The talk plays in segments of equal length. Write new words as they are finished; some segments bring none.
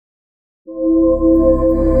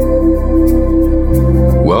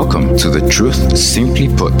Welcome to the Truth Simply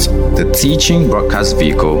Put, the teaching broadcast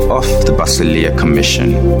vehicle of the Basileia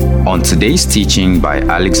Commission. On today's teaching by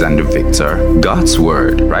Alexander Victor, God's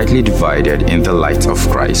Word rightly divided in the light of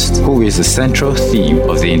Christ, who is the central theme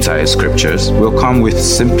of the entire scriptures, will come with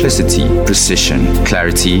simplicity, precision,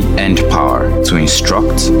 clarity, and power to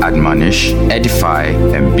instruct, admonish, edify,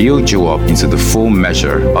 and build you up into the full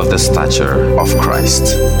measure of the stature of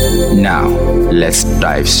Christ. Now, let's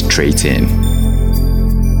dive straight in.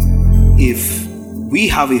 If we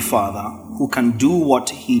have a Father who can do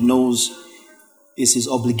what he knows is his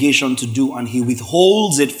obligation to do, and he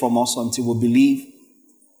withholds it from us until we believe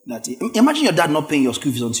that imagine your dad not paying your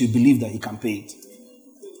school fees until you believe that he can pay it.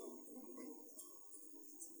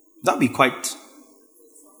 That'd be quite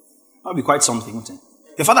something, wouldn't it?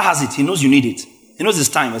 Your father has it, he knows you need it. He knows it's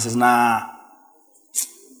time. He says, nah,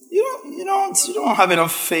 you don't have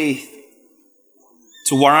enough faith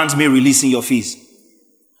to warrant me releasing your fees.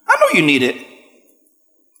 I know you need it,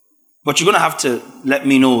 but you're going to have to let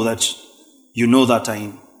me know that you know that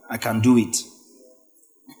I can do it.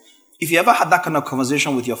 If you ever had that kind of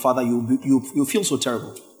conversation with your father, you'll feel so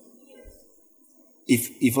terrible.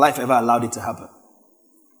 If life ever allowed it to happen.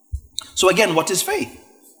 So again, what is faith?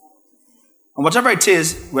 And whatever it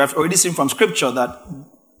is, we have already seen from scripture that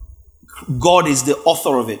God is the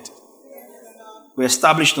author of it. We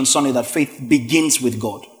established on Sunday that faith begins with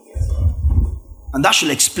God. And that should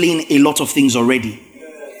explain a lot of things already.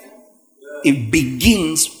 It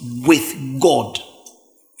begins with God.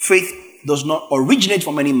 Faith does not originate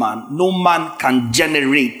from any man. No man can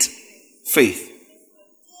generate faith.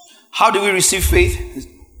 How do we receive faith?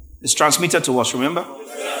 It's transmitted to us, remember?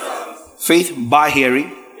 Faith by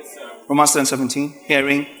hearing. Romans 10:17.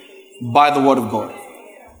 Hearing by the word of God.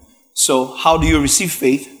 So how do you receive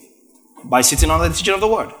faith? By sitting under the teaching of the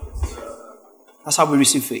word. That's how we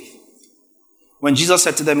receive faith. When Jesus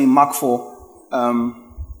said to them in Mark 4,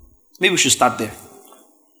 maybe we should start there.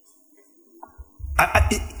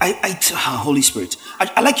 Holy Spirit,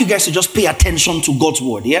 I like you guys to just pay attention to God's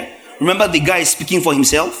word, yeah? Remember the guy is speaking for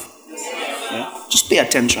himself? Yeah? Just pay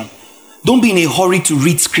attention. Don't be in a hurry to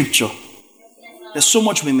read scripture. There's so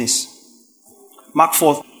much we miss. Mark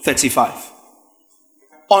 4:35.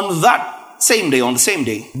 On the same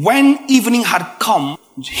day, when evening had come,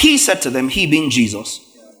 he said to them, he being Jesus.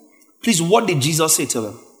 Please, what did Jesus say to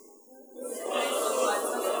them?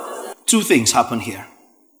 Two things happen here.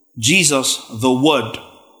 Jesus, the word,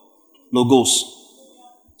 logos,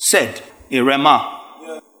 said, a rema.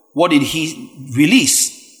 What did he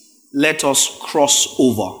release? Let us cross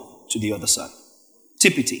over to the other side.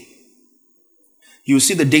 TPT. You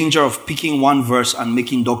see the danger of picking one verse and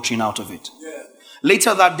making doctrine out of it.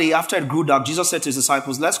 Later that day, after it grew dark, Jesus said to his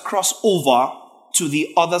disciples, let's cross over to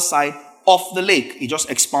the other side of the lake. He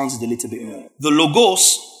just expands it a little bit more. The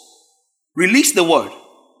logos released the word.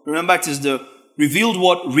 Remember, it is the revealed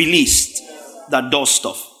word released that does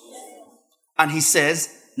stuff. And he says,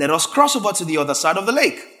 let us cross over to the other side of the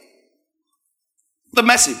lake. The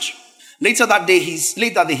message. Later that day, he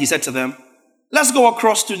said to them, let's go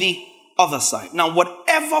across to the other side. Now,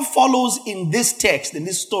 whatever follows in this text, in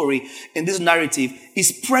this story, in this narrative,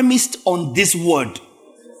 is premised on this word.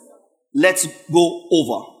 Let's go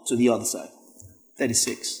over to the other side.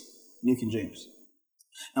 36, New King James.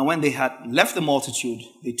 And when they had left the multitude,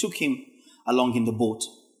 they took him along in the boat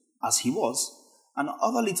as he was, and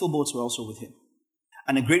other little boats were also with him.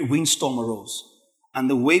 And a great windstorm arose, and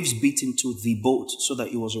the waves beat into the boat so that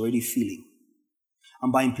it was already filling.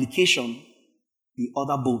 And by implication, the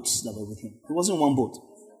other boats that were with him. It wasn't one boat.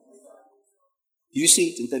 Do you see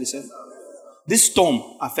it in 37? This storm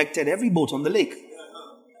affected every boat on the lake.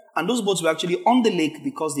 And those boats were actually on the lake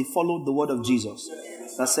because they followed the word of Jesus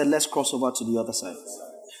that said, let's cross over to the other side.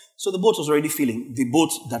 So the boat was already filling. The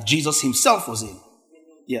boat that Jesus himself was in.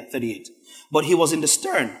 38. But he was in the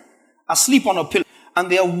stern, asleep on a pillow.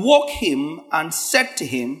 And they awoke him and said to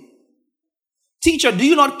him, Teacher, do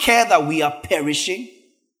you not care that we are perishing?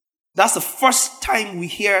 That's the first time we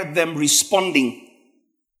hear them responding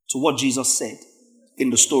to what Jesus said in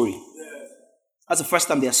the story. That's the first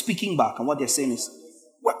time they are speaking back, and what they're saying is,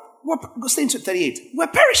 go stay into 38. We're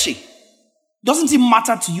perishing. Doesn't it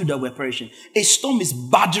matter to you that we're perishing? A storm is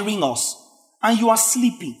badgering us, and you are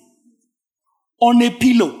sleeping on a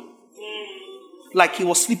pillow, like he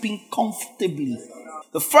was sleeping comfortably.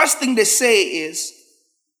 The first thing they say is,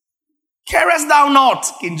 carest thou not,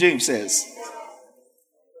 King James says,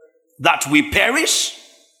 that we perish?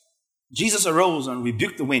 Jesus arose and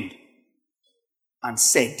rebuked the wind and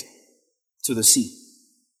said to the sea,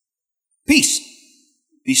 peace,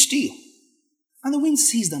 be still. And the wind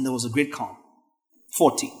ceased and there was a great calm.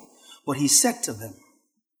 40. But he said to them,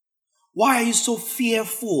 Why are you so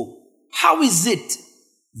fearful? How is it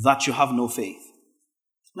that you have no faith?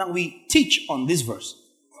 Now we teach on this verse.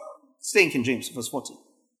 Stay in King James, verse 40.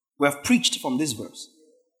 We have preached from this verse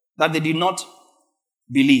that they did not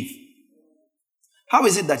believe. How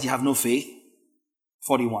is it that you have no faith?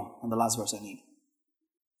 41, and the last verse I need.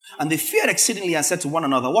 And they feared exceedingly and said to one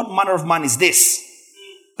another, what manner of man is this,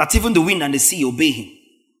 that even the wind and the sea obey him?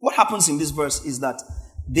 What happens in this verse is that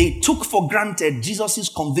they took for granted Jesus'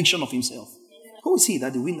 conviction of himself. Who is he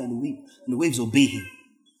that the wind and the waves obey him?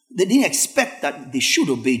 They didn't expect that they should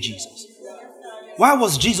obey Jesus. Why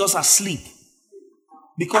was Jesus asleep?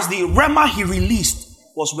 Because the rhema he released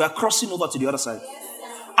was, we are crossing over to the other side.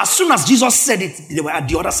 As soon as Jesus said it, they were at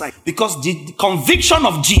the other side. Because the conviction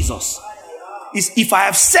of Jesus is, if I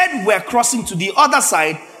have said we're crossing to the other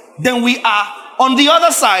side, then we are on the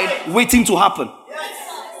other side waiting to happen.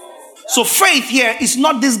 So faith here is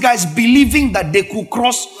not these guys believing that they could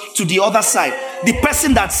cross to the other side. The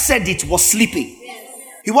person that said it was sleeping.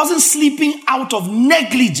 He wasn't sleeping out of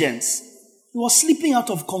negligence. He was sleeping out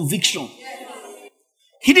of conviction.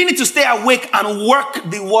 He didn't need to stay awake and work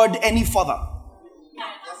the word any further.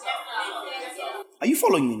 Are you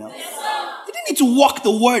following me now? He didn't need to walk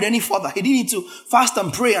the word any further. He didn't need to fast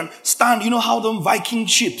and pray and stand. You know how them Viking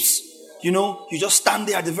ships, you just stand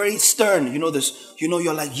there at the very stern.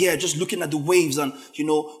 You're like, just looking at the waves and,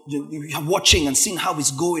 you're watching and seeing how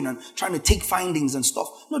it's going and trying to take findings and stuff.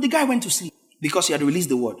 No, the guy went to sleep because he had released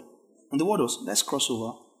the word. And the word was, let's cross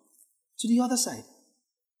over to the other side.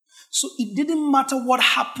 So it didn't matter what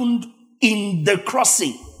happened in the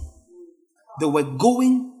crossing. They were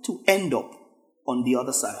going to end up on the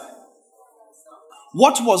other side.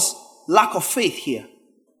 What was lack of faith here?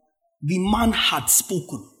 The man had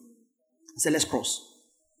spoken. He said, let's cross.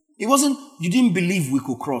 It wasn't, you didn't believe we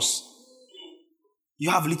could cross. You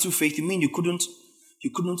have little faith. You mean you couldn't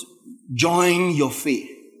join your faith.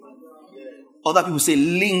 Other people say,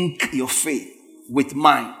 link your faith with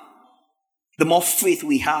mine. The more faith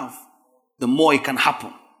we have, the more it can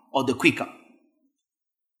happen, or the quicker.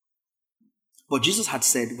 But Jesus had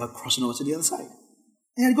said, we're crossing over to the other side. And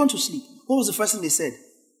he had gone to sleep. What was the first thing they said?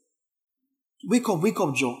 Wake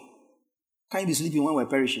up, Joe. Can't you be sleeping when we're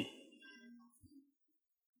perishing?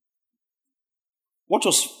 What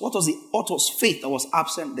was faith that was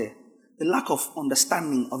absent there? The lack of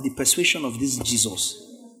understanding of the persuasion of this Jesus.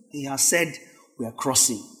 He has said, we are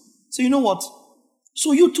crossing. So you know what?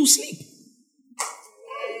 So you too sleep.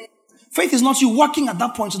 Faith is not you working at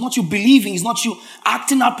that point. It's not you believing. It's not you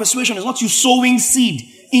acting out persuasion. It's not you sowing seed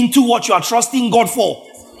into what you are trusting God for.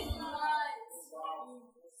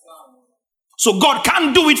 So God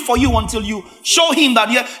can't do it for you until you show him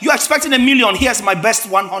that you're expecting 1 million. Here's my best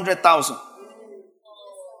 100,000.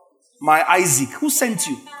 My Isaac. Who sent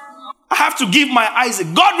you? I have to give my Isaac.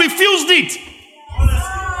 God refused it.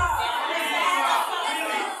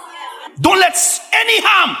 Don't let any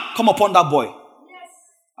harm come upon that boy.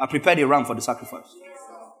 I prepared a ram for the sacrifice.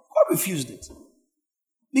 God refused it.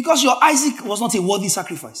 Because your Isaac was not a worthy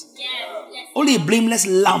sacrifice. Only a blameless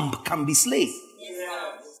lamb can be slain.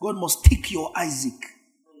 God must take your Isaac.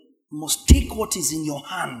 He must take what is in your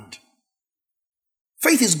hand.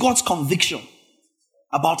 Faith is God's conviction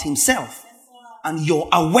about himself and your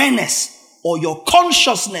awareness or your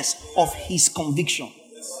consciousness of his conviction.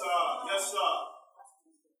 Yes, sir. Yes, sir.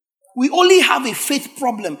 We only have a faith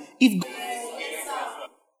problem if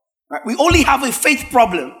we only have a faith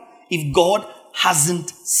problem if God hasn't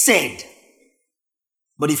said.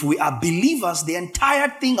 But if we are believers, the entire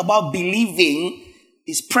thing about believing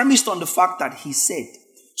is premised on the fact that he said.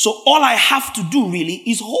 So all I have to do really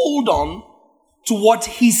is hold on to what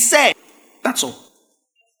he said. That's all.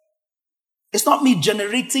 It's not me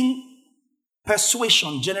generating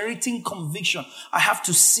persuasion, generating conviction. I have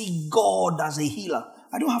to see God as a healer.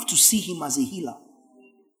 I don't have to see him as a healer.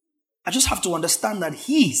 I just have to understand that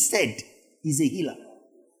he said he's a healer.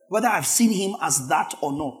 Whether I've seen him as that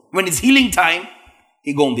or not. When it's healing time,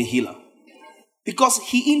 he's going to be healer. Because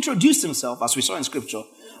he introduced himself, as we saw in scripture,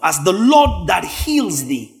 as the Lord that heals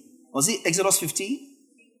thee. Was it Exodus 15?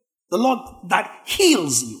 The Lord that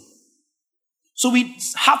heals you. So we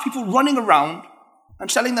have people running around and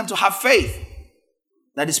telling them to have faith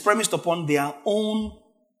that is premised upon their own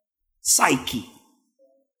psyche.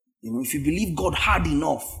 If you believe God hard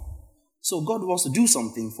enough, so God wants to do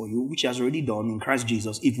something for you, which he has already done in Christ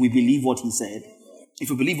Jesus, if we believe what he said.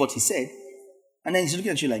 If we believe what he said, and then he's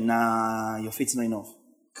looking at you like, nah, your faith's not enough.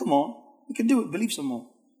 Come on, you can do it, believe some more.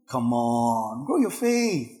 Come on, grow your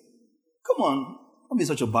faith. Come on, don't be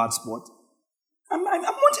such a bad sport. I'm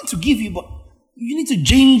wanting to give you, but you need to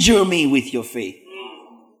ginger me with your faith.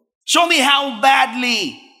 Show me how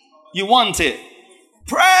badly You want it.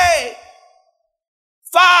 Pray.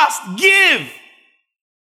 Fast. Give.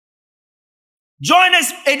 Join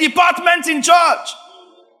a department in church.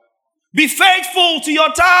 Be faithful to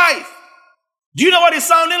your tithe. Do you know what it's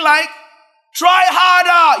sounding like? Try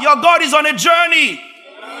harder. Your God is on a journey.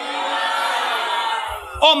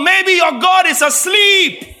 Or maybe your God is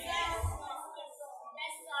asleep.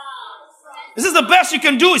 This is the best you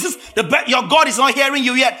can do. This is your God is not hearing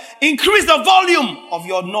you yet. Increase the volume of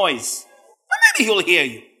your noise. And maybe he'll hear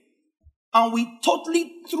you. And we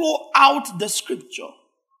totally throw out the scripture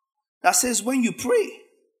that says when you pray,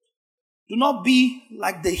 do not be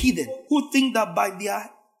like the heathen who think that by their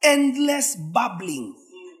endless babbling,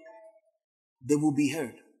 they will be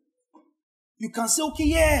heard. You can say,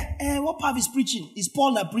 okay, what Paul is preaching? It's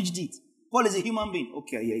Paul that preached it. Paul is a human being.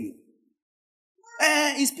 Okay, I hear you.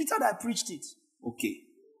 It's Peter that preached it. Okay.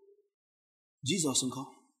 Jesus,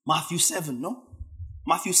 Matthew 7, no?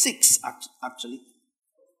 Matthew 6, actually.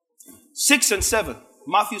 6 and 7.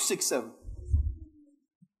 Matthew 6, 7.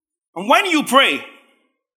 And when you pray,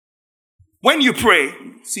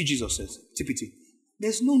 see Jesus says, TPT,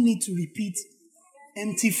 there's no need to repeat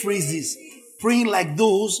empty phrases, praying like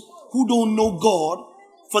those who don't know God,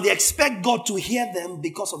 for they expect God to hear them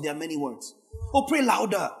because of their many words. Oh, pray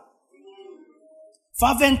louder.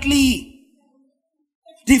 Fervently.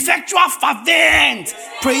 The effectual fervent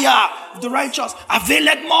prayer of the righteous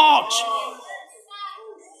availeth much.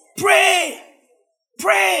 Pray.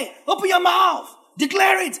 Pray. Open your mouth.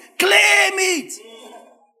 Declare it. Claim it.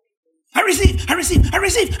 I receive. I receive. I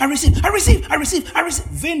receive. I receive. I receive. I receive. I receive.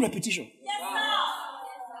 Vain repetition.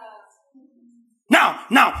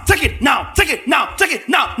 Now, take it, now, take it, now, take it,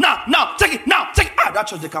 now, take it, now, take it. That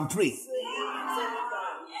church, they can pray.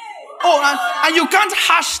 Oh, and you can't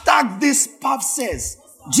hashtag this, Pav says.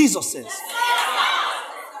 Jesus says.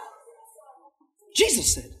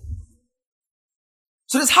 Jesus said.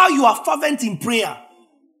 So that's how you are fervent in prayer.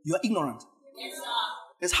 You are ignorant.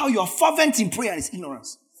 That's how you are fervent in prayer is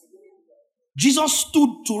ignorance. Jesus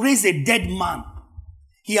stood to raise a dead man.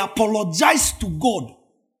 He apologized to God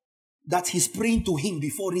that he's praying to him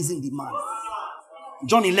before raising the man.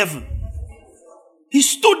 John 11. He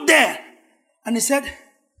stood there and he said,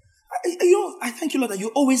 I thank you, Lord, that you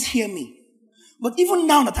always hear me. But even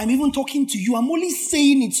now that I'm even talking to you, I'm only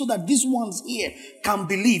saying it so that these ones here can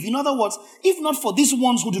believe. In other words, if not for these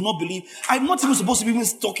ones who do not believe, I'm not even supposed to be even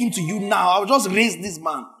talking to you now. I'll just raise this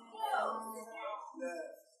man.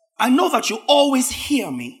 I know that you always hear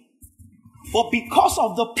me, but because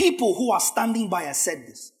of the people who are standing by, I said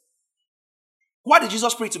this. Why did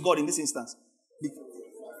Jesus pray to God in this instance?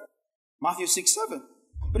 Matthew 6, 7.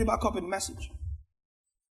 Put it back up in the message.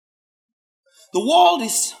 The world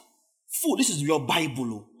is full. This is your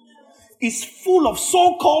Bible. It's full of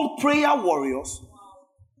so-called prayer warriors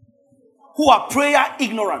who are prayer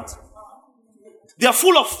ignorant. They are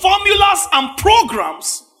full of formulas and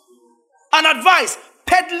programs and advice,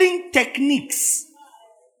 peddling techniques.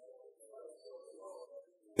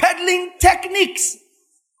 Peddling techniques.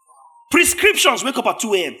 Prescriptions. Wake up at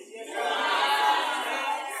 2 a.m.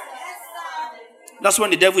 That's when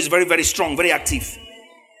the devil is very, very strong, very active.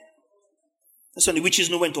 That's when the witches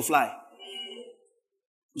know when to fly.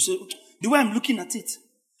 You see, the way I'm looking at it,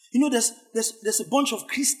 you know, there's a bunch of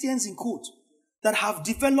Christians in quote that have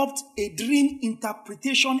developed a dream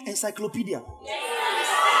interpretation encyclopedia.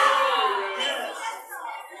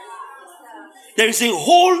 There is a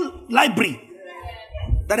whole library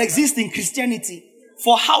that exists in Christianity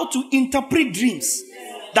for how to interpret dreams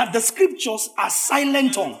that the scriptures are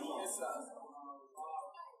silent on.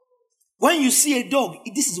 When you see a dog,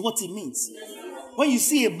 this is what it means. When you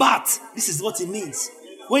see a bat, this is what it means.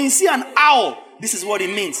 When you see an owl, this is what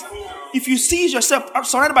it means. If you see yourself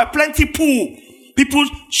surrounded by plenty pool, people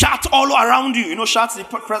shout all around you. You know, shout the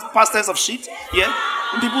past tense of shit. Yeah?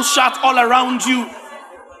 And people shout all around you.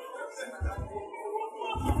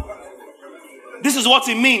 This is what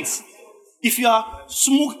it means. If you are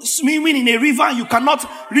swimming in a river, you cannot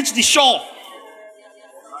reach the shore.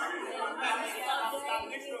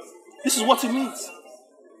 This is what it means.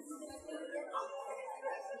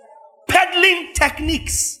 Peddling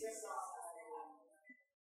techniques.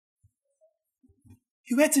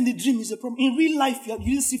 You ate in the dream is a problem. In real life, you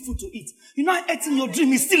didn't see food to eat. You know, ate in your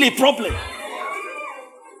dream is still a problem.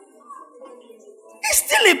 It's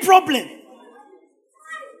still a problem.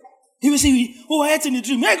 He will say, oh, I ate in the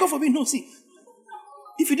dream. May I go for me? No, see.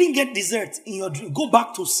 If you didn't get dessert in your dream, go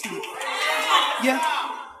back to sleep. Yeah.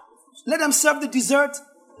 Let them serve the dessert.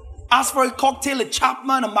 Ask for a cocktail, a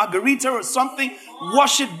Chapman, a margarita or something.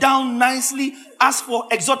 Wash it down nicely. Ask for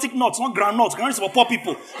exotic nuts, not groundnuts. Groundnuts for poor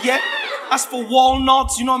people. Yeah? Ask for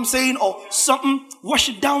walnuts, you know what I'm saying? Or something. Wash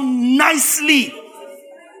it down nicely.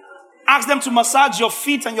 Ask them to massage your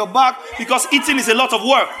feet and your back because eating is a lot of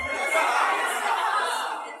work.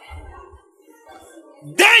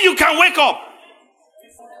 Then you can wake up.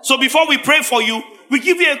 So before we pray for you, we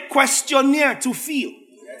give you a questionnaire to fill.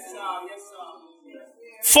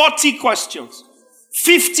 40 questions.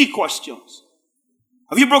 50 questions.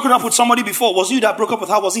 Have you broken up with somebody before? Was you that broke up with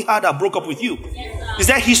her? Was it her that broke up with you? Is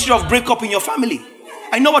there a history of breakup in your family?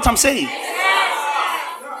 I know what I'm saying.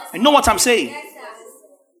 I know what I'm saying.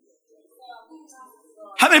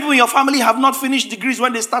 How many people in your family have not finished degrees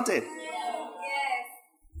when they started?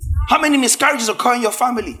 How many miscarriages occur in your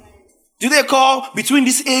family? Do they occur between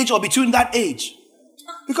this age or between that age?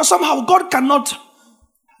 Because somehow God cannot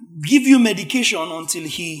give you medication until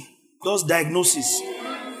He does diagnosis.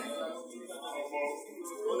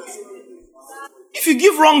 If you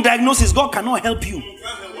give wrong diagnosis, God cannot help you. He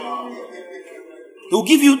will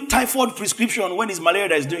give you typhoid prescription when it's malaria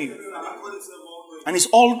that is doing it. And it's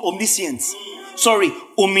all omniscience. Sorry,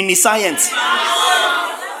 omniscience.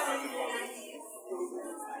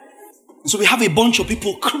 So we have a bunch of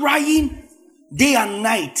people crying day and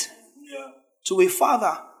night to a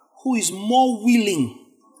Father who is more willing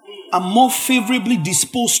and more favorably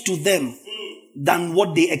disposed to them than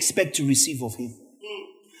what they expect to receive of Him.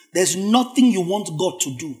 There's nothing you want God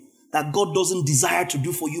to do that God doesn't desire to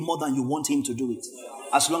do for you more than you want Him to do it.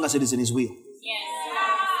 As long as it is in His will.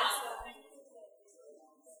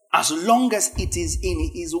 As long as it is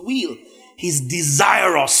in His will, He's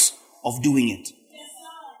desirous of doing it.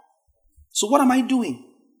 So what am I doing?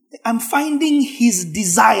 I'm finding His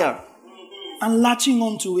desire and latching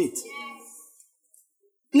onto it.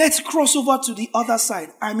 Let's cross over to the other side.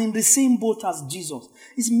 I'm in the same boat as Jesus.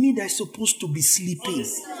 It's me that's supposed to be sleeping.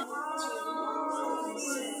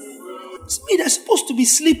 It's me that's supposed to be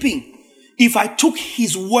sleeping if I took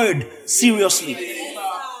His word seriously.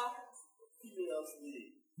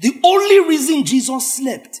 The only reason Jesus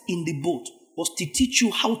slept in the boat was to teach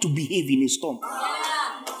you how to behave in a storm.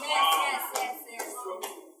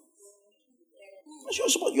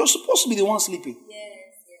 You're supposed to be the one sleeping.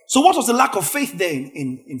 So what was the lack of faith there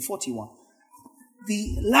in 41?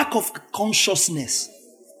 The lack of consciousness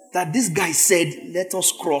that this guy said, let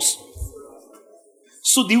us cross.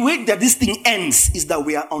 So the way that this thing ends is that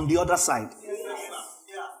we are on the other side.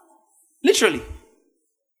 Literally.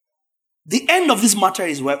 The end of this matter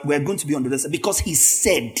is we're going to be on the other side because He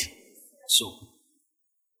said so.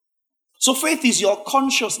 So faith is your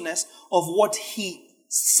consciousness of what He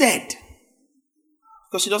said.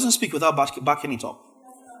 Because He doesn't speak without backing it up.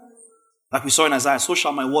 Like we saw in Isaiah, so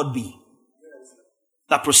shall my word be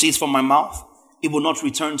that proceeds from my mouth. It will not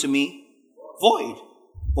return to me void,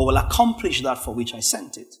 but will accomplish that for which I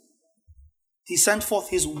sent it. He sent forth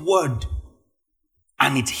His word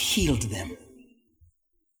and it healed them.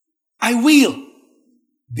 I will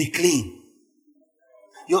be clean.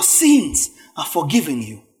 Your sins are forgiven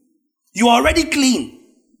you. You are already clean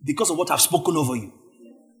because of what I've spoken over you.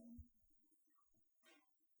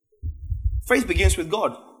 Faith begins with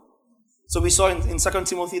God. So we saw in 2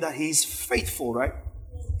 Timothy that He is faithful, right?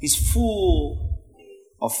 He's full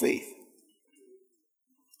of faith.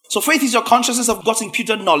 So faith is your consciousness of God's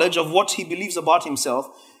imputed knowledge of what He believes about Himself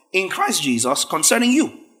in Christ Jesus concerning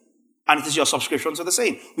you. And it is your subscription to the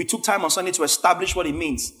same. We took time on Sunday to establish what it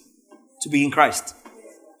means to be in Christ.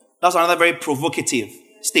 That's another very provocative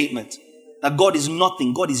statement. That God is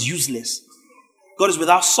nothing. God is useless. God is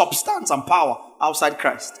without substance and power outside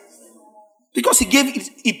Christ. Because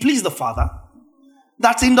He pleased the Father.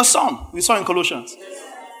 That's in the Son. We saw in Colossians.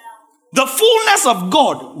 The fullness of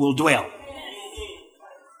God will dwell.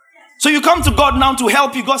 So you come to God now to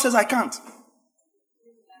help you. God says, I can't.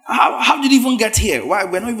 How did you even get here? Why?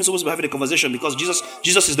 We're not even supposed to be having a conversation because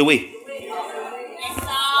Jesus is the way. Yes, sir.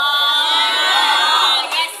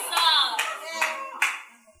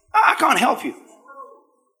 I can't help you.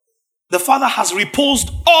 The Father has reposed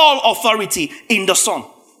all authority in the Son.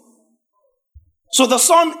 So the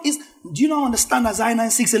Son is, do you now understand Isaiah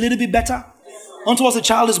 9:6 a little bit better? Unto us a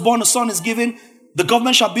child is born, a son is given. The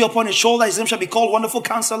government shall be upon his shoulder. His name shall be called Wonderful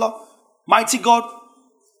Counselor, Mighty God,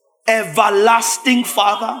 Everlasting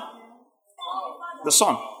Father. The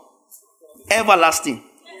Son. Everlasting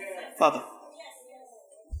Father.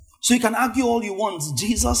 So you can argue all you want.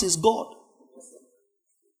 Jesus is God.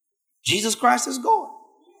 Jesus Christ is God.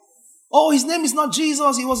 Oh, His name is not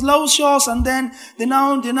Jesus. He was Laosios, and then they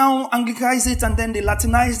now Anglicized it, and then they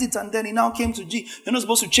Latinized it, and then it now came to G. You're not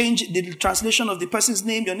supposed to change the translation of the person's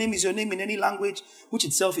name. Your name is your name in any language, which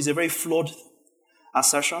itself is a very flawed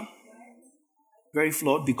assertion. Very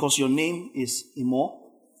flawed because your name is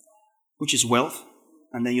Imo, which is wealth,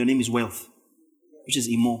 and then your name is wealth, which is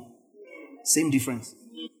Imo. Same difference.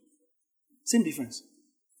 Same difference.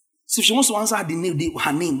 So if she wants to answer her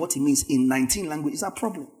name, what it means in 19 languages, it's a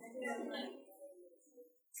problem.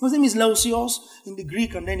 His name is Leucius in the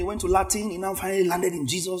Greek, and then he went to Latin. He now finally landed in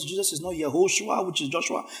Jesus. Jesus is not Yehoshua, which is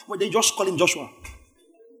Joshua. Well, they just call him Joshua.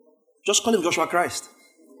 Just call him Joshua Christ.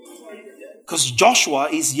 Because Joshua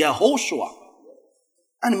is Yehoshua.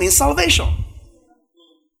 And it means salvation.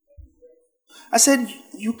 I said,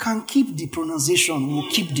 you can keep the pronunciation, we'll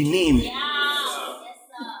keep the name.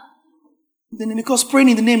 Then because praying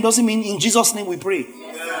in the name doesn't mean in Jesus' name we pray.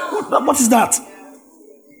 What is that?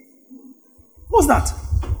 What's that?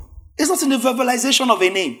 It's not in the verbalization of a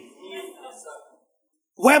name.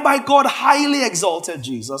 Whereby God highly exalted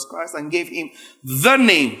Jesus Christ and gave him the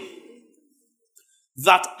name.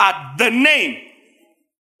 That at the name,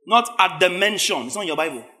 not at the mention. It's not in your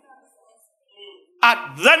Bible.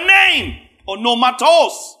 At the name,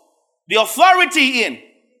 onomatos, the authority in,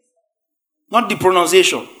 not the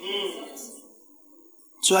pronunciation.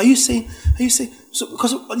 So are you saying, so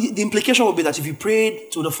because the implication would be that if you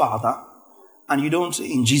prayed to the Father and you don't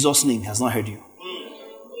in Jesus' name, he has not heard you.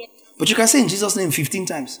 But you can say in Jesus' name 15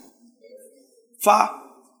 times. Fa,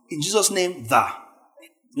 in Jesus' name, the.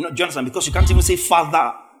 You know, do you understand? Because you can't even say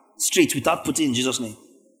Father straight without putting in Jesus' name.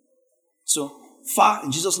 So, Fa,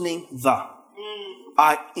 in Jesus' name, the.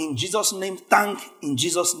 I, in Jesus' name, thank, in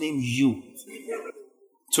Jesus' name, you.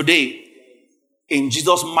 Today, in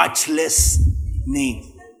Jesus' matchless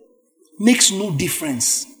name. Makes no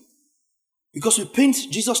difference. Because we paint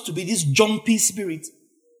Jesus to be this jumpy spirit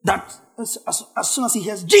that as soon as he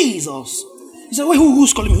hears Jesus, he says, wait,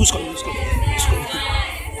 who's calling me? Who's calling me? Who's calling me? Who's calling me?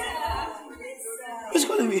 Who's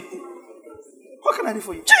calling me? What can I do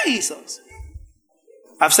for you? Jesus.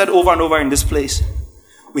 I've said over and over in this place,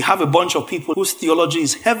 we have a bunch of people whose theology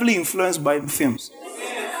is heavily influenced by films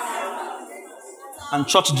and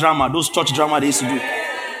church drama, those church drama they used to do.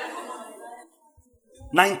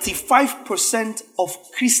 95% of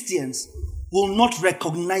Christians will not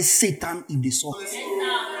recognize Satan if they saw him.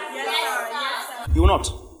 You will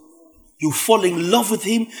not. You fall in love with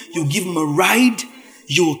him. You give him a ride.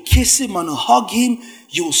 You will kiss him and hug him.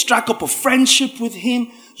 You will strike up a friendship with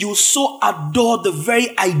him. You will so adore the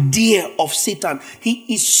very idea of Satan.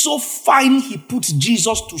 He is so fine, he puts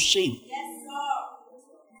Jesus to shame.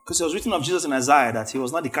 Because it was written of Jesus in Isaiah that he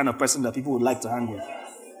was not the kind of person that people would like to hang with.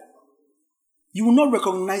 You will not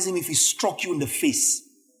recognize him if he struck you in the face.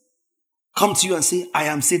 Come to you and say, I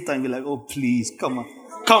am Satan. You're like, oh, please, come on.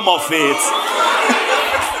 Come off it.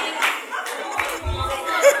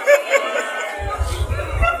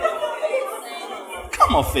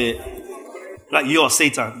 Come off it. Like, you're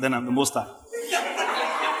Satan, then I'm the Most High. I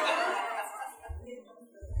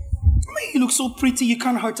mean, you look so pretty, you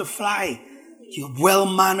can't hurt a fly. You're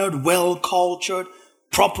well-mannered, well-cultured,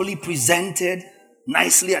 properly presented,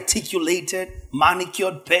 nicely articulated,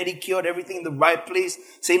 manicured, pedicured, everything in the right place,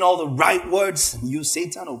 saying all the right words. You,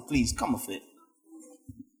 Satan, oh please, come off it.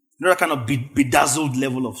 You know that kind of bedazzled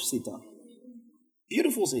level of Satan.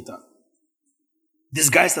 Beautiful Satan.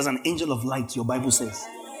 Disguised as an angel of light, your Bible says. Yes, sir.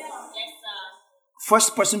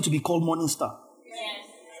 First person to be called morning star. Yes.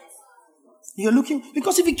 You're looking,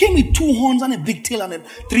 because if he came with 2 horns and a big tail and a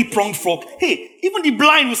 3-pronged fork, hey, even the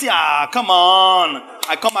blind will say, come on,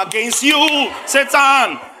 I come against you,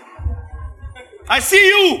 Satan. I see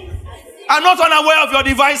you. I'm not unaware of your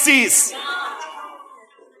devices.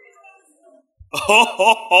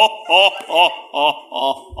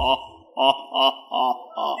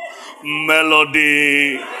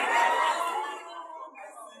 Melody.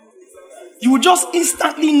 You will just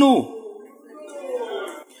instantly know.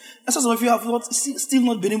 That's why some of you have still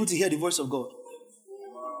not been able to hear the voice of God.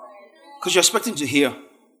 Because you're expecting to hear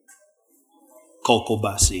Coco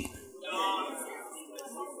Bassi.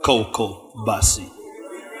 Coco Bassi.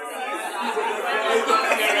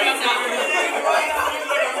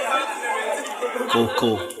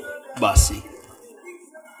 Coco Bassi.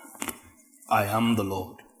 I am the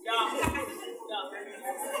Lord.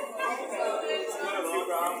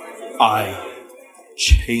 I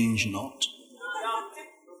change not.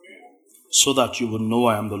 So that you will know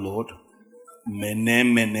I am the Lord.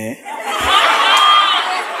 Mene, mene.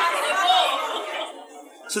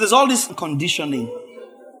 So there's all this conditioning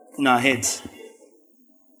in our heads.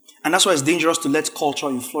 And that's why it's dangerous to let culture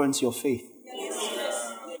influence your faith.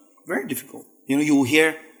 Very difficult. You know, you will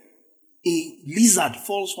hear a lizard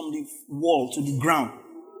falls from the wall to the ground.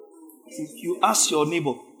 You ask your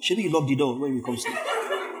neighbor, should you lock the door when you come to?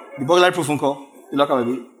 The burglary proof phone call. You lock our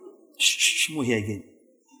baby. Shh, more here again.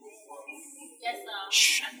 Yes, sir.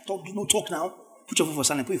 Shh, talk now. Put your phone for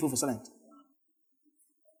silent. Put your phone for silent.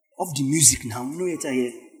 Off the music now. No yet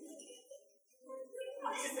here.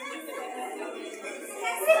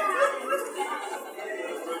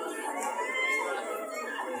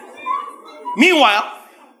 Meanwhile,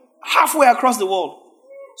 halfway across the world,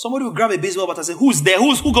 somebody will grab a baseball bat and say, "Who's there?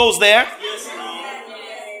 Who goes there?"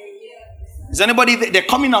 Is anybody there? They're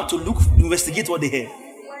coming out to investigate what they hear.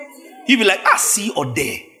 He'll be like, see or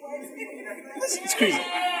there. It's crazy.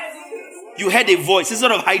 You heard a voice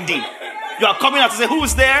instead of hiding. You are coming out to say,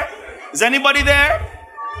 "Who's there? Is anybody there?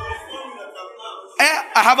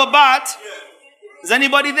 I have a bat. Is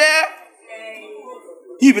anybody there?"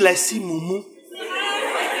 He'll be like, "See, Mumu."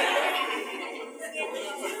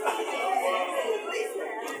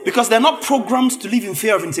 Because they're not programmed to live in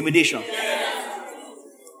fear of intimidation.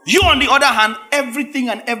 You, on the other hand, everything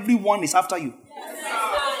and everyone is after you.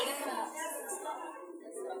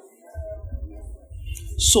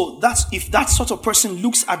 So if that sort of person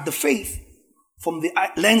looks at the faith from the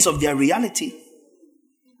lens of their reality,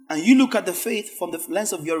 and you look at the faith from the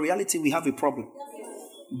lens of your reality, we have a problem.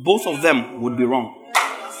 Both of them would be wrong.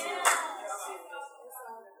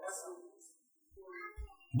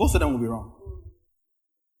 Both of them would be wrong.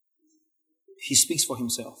 He speaks for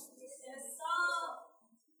himself.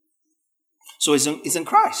 So it's in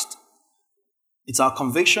Christ. It's our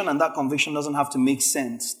conviction, and that conviction doesn't have to make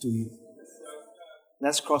sense to you.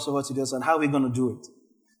 Let's cross over to this, and how are we going to do it?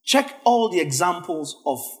 Check all the examples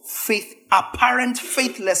of faith, apparent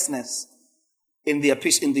faithlessness in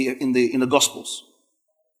the Gospels.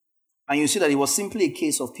 And you see that it was simply a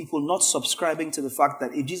case of people not subscribing to the fact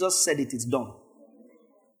that if Jesus said it, it's done.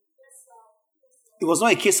 It was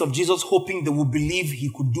not a case of Jesus hoping they would believe he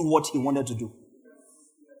could do what he wanted to do.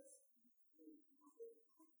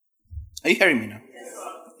 Are you hearing me now?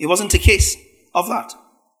 It wasn't a case of that.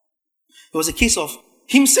 It was a case of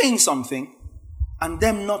him saying something and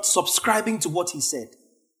them not subscribing to what he said.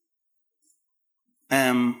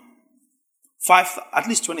 At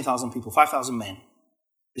least 20,000 people, 5,000 men,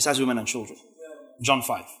 besides women and children. John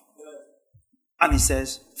 5. And he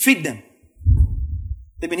says, feed them.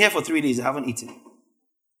 They've been here for 3 days, they haven't eaten.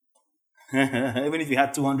 Even if you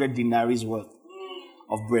had 200 denarii worth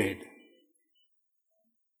of bread.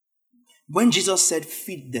 When Jesus said,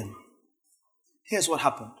 feed them, here's what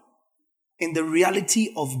happened. In the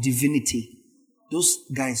reality of divinity, those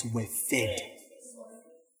guys were fed.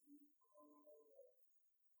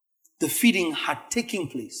 The feeding had taken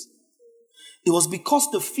place. It was because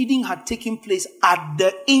the feeding had taken place at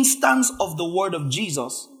the instance of the word of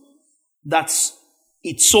Jesus that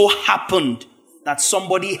it so happened that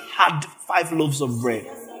somebody had 5 loaves of bread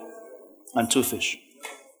and 2 fish.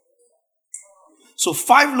 So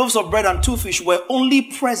 5 loaves of bread and 2 fish were only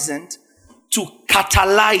present to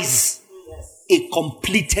catalyze a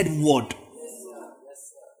completed word.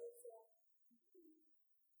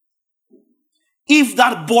 If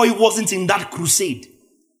that boy wasn't in that crusade,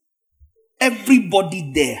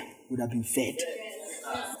 everybody there would have been fed.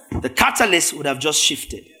 The catalyst would have just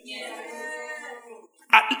shifted.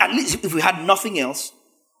 At least if we had nothing else,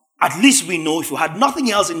 at least we know if we had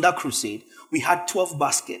nothing else in that crusade, we had 12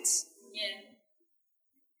 baskets.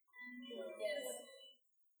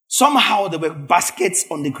 Somehow there were baskets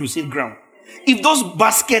on the crusade ground. If those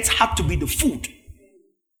baskets had to be the food,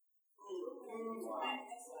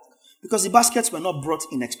 because the baskets were not brought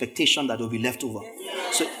in expectation that they will be left over.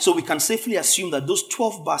 So we can safely assume that those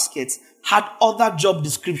 12 baskets had other job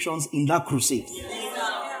descriptions in that crusade.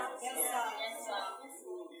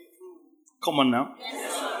 Come on now.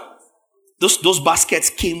 Those baskets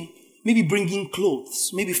came maybe bringing clothes,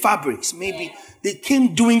 maybe fabrics, maybe they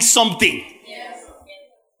came doing something.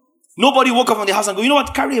 Nobody woke up from the house and go, you know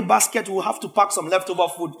what, carry a basket, we'll have to pack some leftover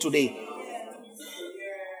food today.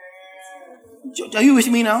 Are you with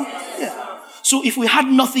me now? Yeah. So if we had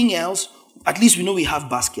nothing else, at least we know we have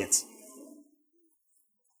baskets.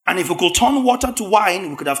 And if we could turn water to wine,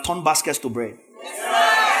 we could have turned baskets to bread.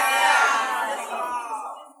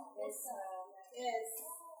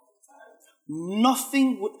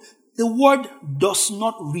 Nothing would, the word does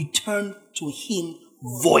not return to him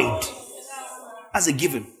void. As a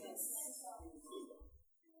given.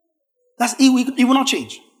 It will not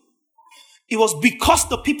change. It was because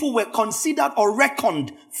the people were considered or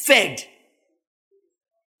reckoned fed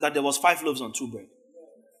that there was 5 loaves and 2 bread.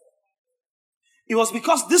 It was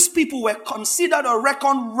because these people were considered or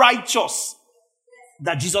reckoned righteous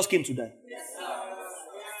that Jesus came to die.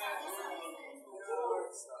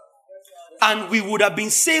 And we would have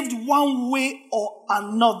been saved one way or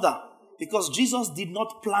another because Jesus did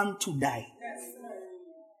not plan to die.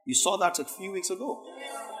 You saw that a few weeks ago.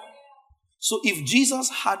 So if Jesus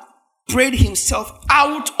had prayed himself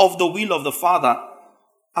out of the will of the Father,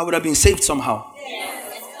 I would have been saved somehow.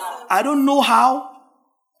 I don't know how.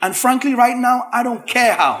 And frankly, right now, I don't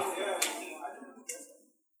care how.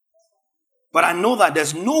 But I know that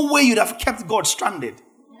there's no way you'd have kept God stranded.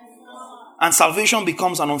 And salvation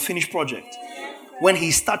becomes an unfinished project. When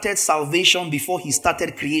he started salvation before he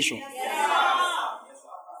started creation.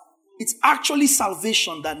 It's actually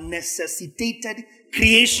salvation that necessitated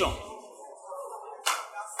creation.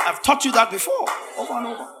 I've taught you that before, over and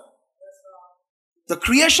over. The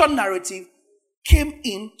creation narrative came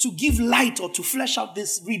in to give light or to flesh out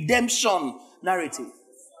this redemption narrative.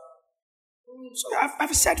 So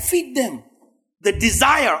I've said, feed them. The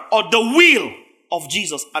desire or the will of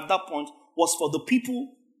Jesus at that point was for the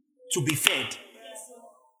people to be fed.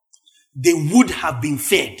 They would have been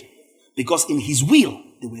fed because in his will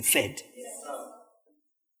they were fed.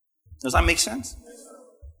 Does that make sense?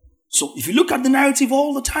 So if you look at the narrative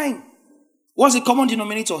all the time, what's the common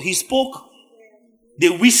denominator? He spoke, they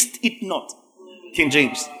wist it not. King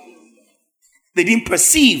James. They didn't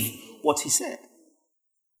perceive what he said.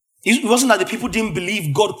 It wasn't that the people didn't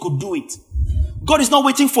believe God could do it. God is not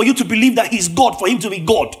waiting for you to believe that he's God for him to be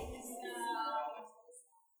God.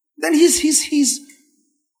 Then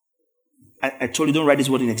I told you don't write this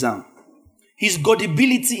word in exam. His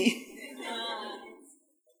Godability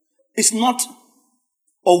is not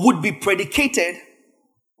or would be predicated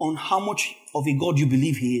on how much of a God you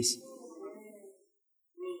believe he is.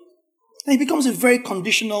 And he becomes a very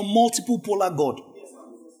conditional, multiple polar God.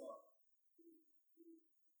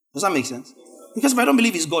 Does that make sense? Because if I don't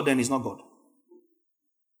believe he's God, then he's not God.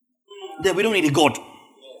 Then we don't need a God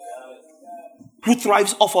who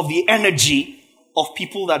thrives off of the energy of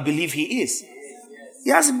people that believe he is.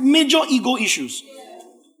 He has major ego issues.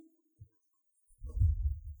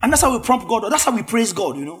 And that's how we prompt God. That's how we praise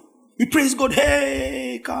God, you know. We praise God,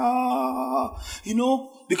 hey, you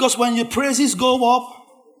know, because when your praises go up,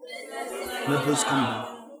 the blessings come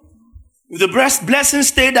down. If the blessings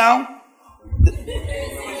stay down,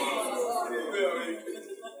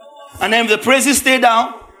 and then if the praises stay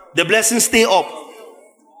down, the blessings stay up.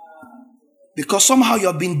 Because somehow you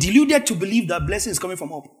have been deluded to believe that blessing is coming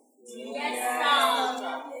from up.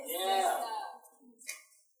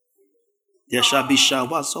 There shall be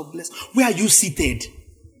showers of blessing. Where are you seated?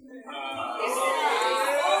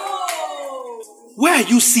 Where are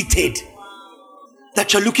you seated?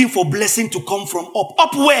 That you're looking for blessing to come from up.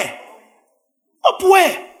 Up where? Up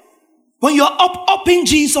where? When you're up in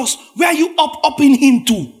Jesus, where are you up in him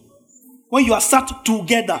too? When you are sat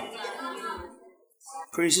together.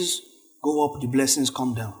 Praises go up, the blessings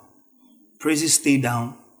come down. Praises stay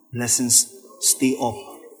down, blessings stay up.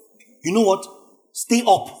 You know what? Stay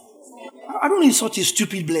up. I don't need such a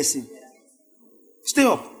stupid blessing. Stay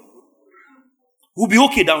up. We'll be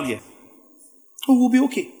okay down here. We'll be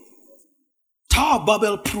okay. Tower of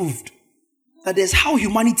Babel proved that there's how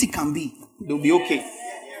humanity can be. They'll be okay.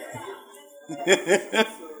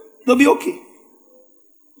 They'll be okay.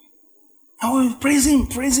 Oh, praise him,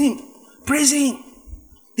 praise him, praise him.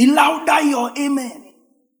 The louder your amen.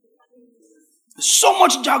 So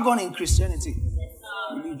much jargon in Christianity.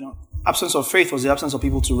 Religion. Absence of faith was the absence of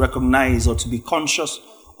people to recognize or to be conscious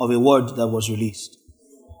of a word that was released.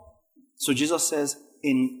 So Jesus says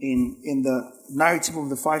in the narrative of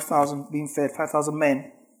the 5,000 being fed, 5,000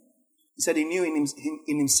 men, he said he knew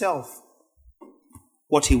in himself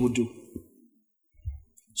what he would do.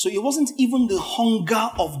 So it wasn't even the hunger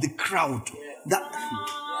of the crowd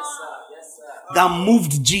that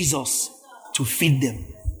moved Jesus to feed them.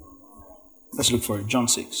 Let's look for it. John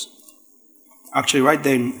 6. Actually, right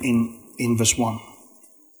there in verse 1.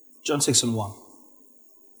 John 6 and 1.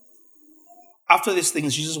 After these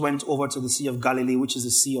things, Jesus went over to the Sea of Galilee, which is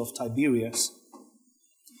the Sea of Tiberias.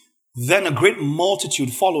 Then a great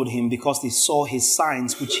multitude followed him because they saw his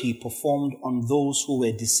signs which he performed on those who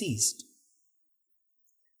were diseased.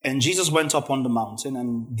 And Jesus went up on the mountain,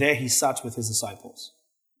 and there he sat with his disciples.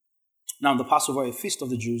 Now the Passover, a feast of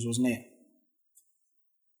the Jews, was near.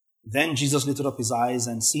 Then Jesus lifted up his eyes,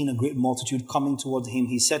 and seeing a great multitude coming toward him,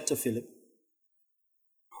 he said to Philip,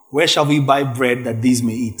 "Where shall we buy bread that these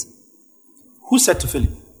may eat?" Who said to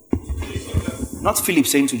Philip? Not Philip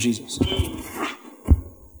saying to Jesus.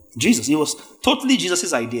 Jesus. It was totally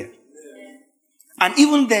Jesus' idea. And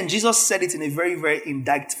even then, Jesus said it in a very, very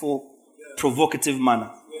indictful, provocative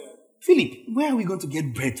manner. Philip, where are we going to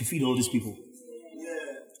get bread to feed all these people?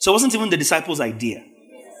 So it wasn't even the disciples' idea.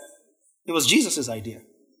 It was Jesus' idea.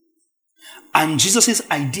 And Jesus'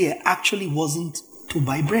 idea actually wasn't to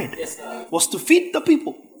buy bread. It was to feed the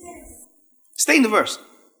people. Stay in the verse.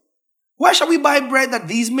 Where shall we buy bread that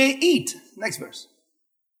these may eat? Next verse.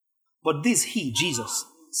 But this he, Jesus,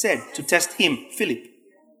 said to test him, Philip.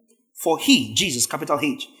 For he, Jesus, capital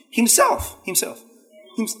H, himself,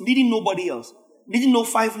 needing nobody else. Needing no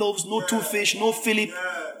 5 loaves, no 2 fish, no Philip.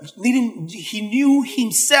 He knew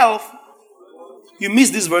himself. You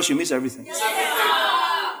miss this verse, you miss everything.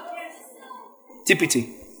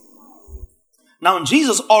 TPT. Now,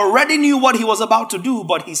 Jesus already knew what he was about to do,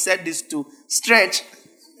 but he said this to stretch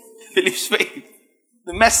Philip's faith.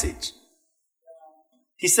 The message.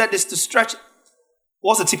 He said this to stretch.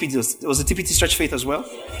 What's the TPT? Was the TPT stretch faith as well?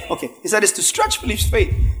 Okay. He said this to stretch Philip's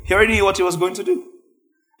faith. He already knew what he was going to do.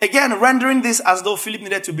 Again, rendering this as though Philip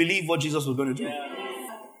needed to believe what Jesus was going to do.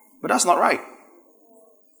 But that's not right.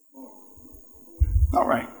 Not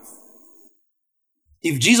right.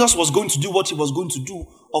 If Jesus was going to do what he was going to do,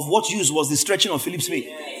 of what use was the stretching of Philip's faith?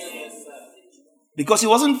 Because it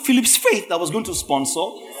wasn't Philip's faith that was going to sponsor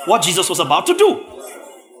what Jesus was about to do.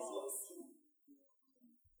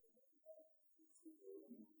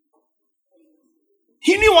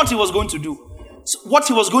 He knew what he was going to do. So what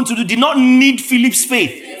he was going to do did not need Philip's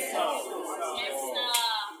faith. Yes,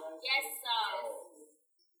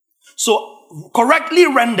 sir. So correctly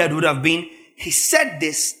rendered would have been, he said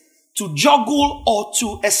this to juggle or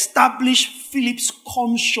to establish Philip's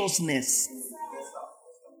consciousness.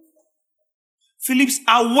 Philip's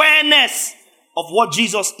awareness of what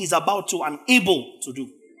Jesus is about to and able to do.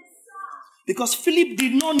 Because Philip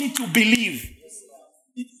did not need to believe.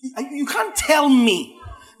 You can't tell me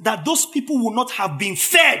that those people would not have been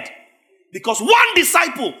fed because one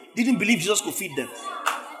disciple didn't believe Jesus could feed them.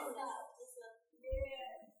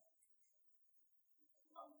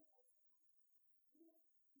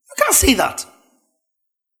 You can't say that.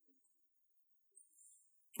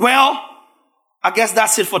 Well, I guess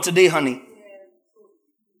that's it for today, honey.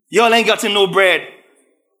 Y'all ain't got no bread.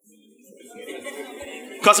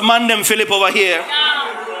 Because man them Philip over here.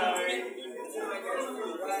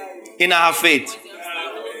 In our faith.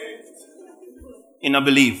 In our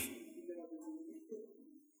belief.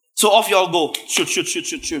 So off y'all go. Shoot.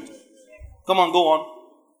 Come on, go on.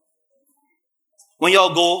 When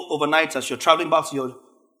y'all go overnight as you're traveling back to your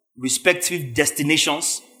respective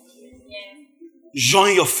destinations,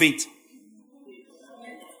 join your faith.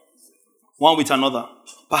 One with another.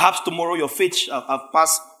 Perhaps tomorrow your faith shall have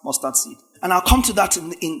passed mustard seed. And I'll come to that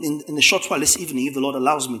in a short while this evening if the Lord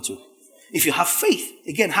allows me to. If you have faith,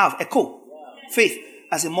 again, faith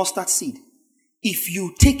as a mustard seed. If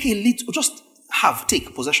you take a little,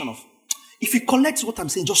 take possession of. If you collect what I'm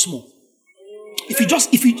saying, just small. If you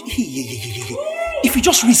just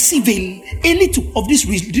receive a little of this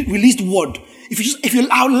released word, if you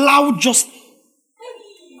allow just,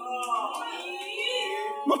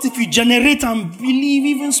 not if you generate and believe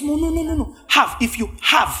even small, no. If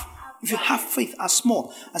you have faith as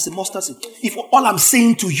small as a mustard seed, if all I'm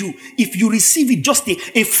saying to you, if you receive it, just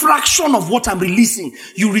a fraction of what I'm releasing,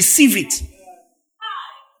 you receive it.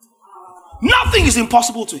 Nothing is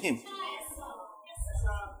impossible to him.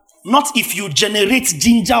 Not if you generate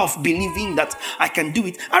ginger of believing that I can do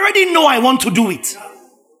it. I already know I want to do it.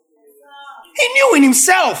 He knew in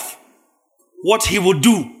himself what he would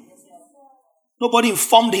do. Nobody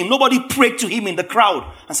informed him. Nobody prayed to him in the crowd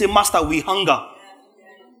and said, Master, we hunger.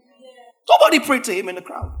 Nobody prayed to him in the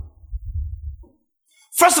crowd.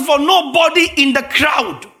 First of all, nobody in the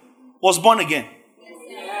crowd was born again.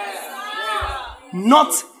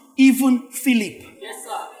 Not even Philip.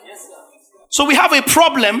 So we have a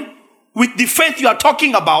problem with the faith you are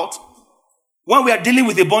talking about when we are dealing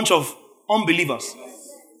with a bunch of unbelievers.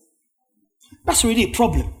 That's really a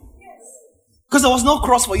problem. Because there was no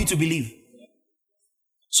cross for you to believe.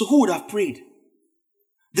 So who would have prayed?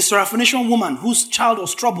 The Syrophoenician woman whose child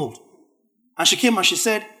was troubled. And she came and she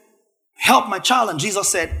said, help my child. And Jesus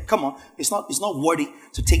said, come on, it's not worthy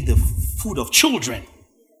to take the food of children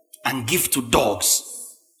and give to dogs.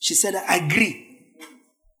 She said, I agree.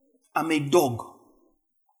 I'm a dog.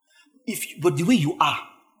 But the way you are,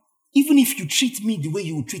 even if you treat me the way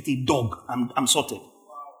you would treat a dog, I'm sorted.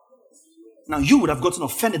 Now you would have gotten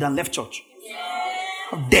offended and left church.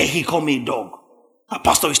 How dare he call me a dog? A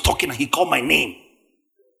pastor is talking and he called my name.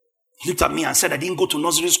 He looked at me and said, I didn't go to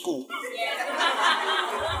nursery school.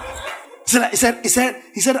 He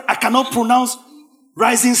said, I cannot pronounce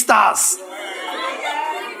rising stars.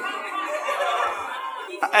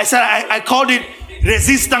 I said, I called it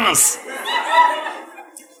resistance.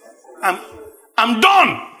 I'm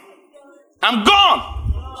done. I'm gone.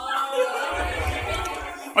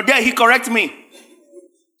 Or dare he correct me?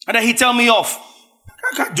 And then he tell me off.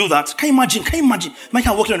 I can't do that. Can you imagine? Man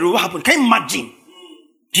can walk in the road. What happened? Can you imagine?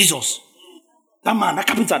 Jesus. That man, that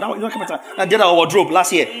carpenter, that carpenter, that did our wardrobe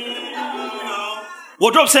last year.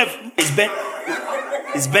 Wardrobe self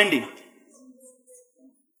is bending.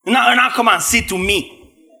 Now come and say to me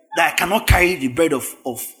that I cannot carry the bread of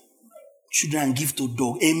children and give to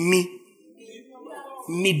dog.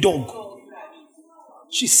 Me dog.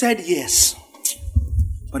 She said yes.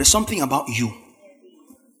 But there's something about you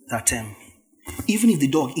that even if the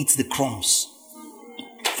dog eats the crumbs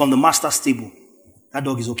from the master's table, that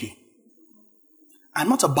dog is okay. I'm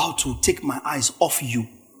not about to take my eyes off you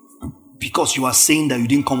because you are saying that you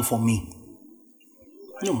didn't come for me.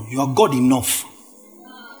 No, you are God enough.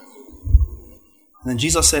 And then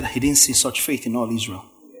Jesus said he didn't see such faith in all Israel.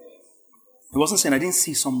 He wasn't saying I didn't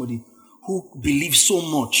see somebody who believed so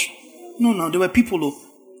much. No, there were people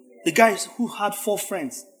the guys who had 4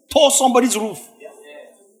 friends tore somebody's roof.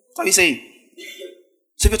 That's what he's saying.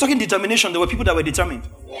 So if you're talking determination, there were people that were determined.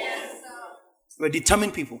 They were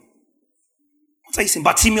determined people. What's that he's saying?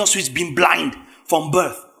 Bartimaeus, who's been blind from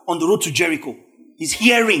birth on the road to Jericho. He's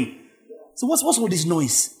hearing. So what's all this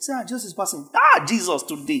noise? He said, Jesus is passing. Jesus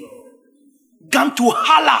today. Began to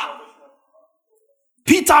holler.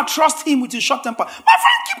 Peter trust him with his short temper. My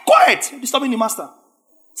friend, keep quiet. You're disturbing the master.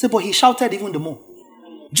 He said, but he shouted even the more.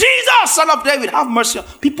 Jesus, son of David, have mercy.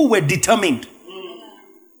 People were determined.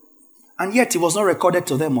 And yet it was not recorded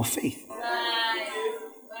to them of faith.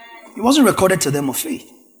 It wasn't recorded to them of faith.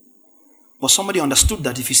 But somebody understood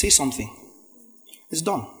that if you say something, it's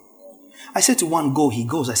done. I said to one, go, he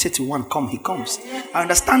goes. I said to one, come, he comes. I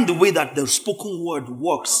understand the way that the spoken word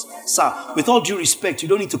works. Sir, with all due respect, you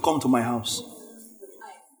don't need to come to my house.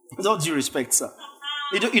 With all due respect, sir.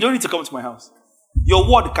 You don't need to come to my house. Your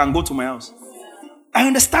word can go to my house. I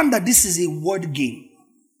understand that this is a word game.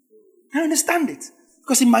 I understand it.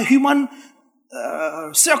 Because in my human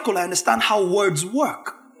circle, I understand how words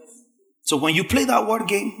work. So when you play that word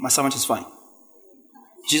game, my servant is fine.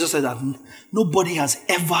 Jesus said that nobody has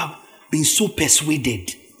ever been so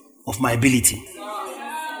persuaded of my ability.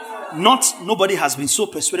 Nobody has been so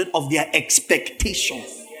persuaded of their expectation.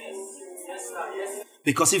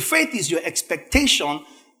 Because if faith is your expectation,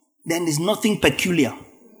 then there's nothing peculiar.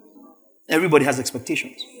 Everybody has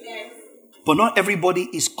expectations. But not everybody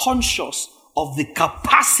is conscious of the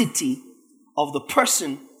capacity of the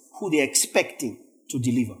person who they're expecting to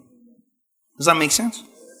deliver. Does that make sense?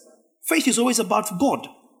 Faith is always about God.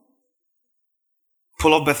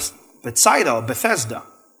 Pull up Bethsaida or Bethesda.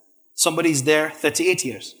 Somebody is there 38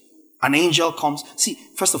 years. An angel comes. See,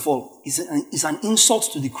 first of all, it's an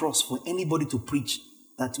insult to the cross for anybody to preach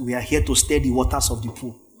that we are here to stir the waters of the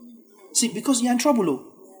pool. See, because you're in trouble.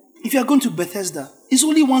 If you're going to Bethesda, it's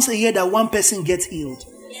only once a year that one person gets healed.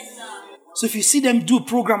 So if you see them do a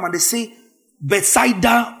program and they say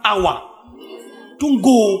Bethsaida hour, don't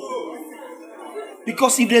go.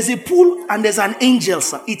 Because if there's a pool and there's an angel,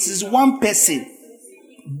 sir, it is one person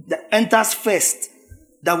that enters first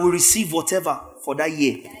that will receive whatever for that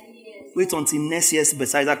year. Wait until next year's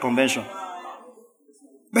Bethsaida convention.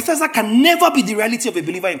 Bethesda can never be the reality of a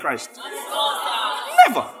believer in Christ.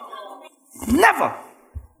 Never. Never.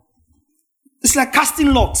 It's like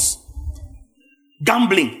casting lots.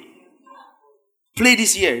 Gambling. Play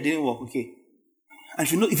this year. It didn't work. Okay. And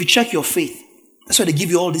if you check your faith, that's why they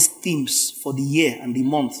give you all these themes for the year and the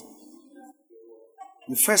month.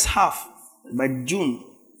 The first half, by June,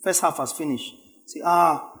 first half has finished. Say,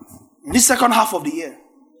 in this second half of the year,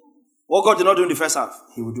 what God did not do in the first half,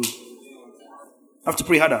 He will do. You have to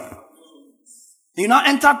pray harder. You now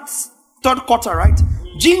enter third quarter, right?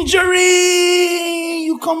 Gingery!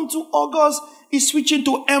 You come to August, it's switching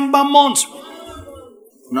to Ember month.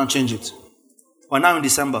 Now change it. We're now in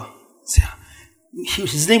December.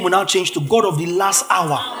 His name will now change to God of the last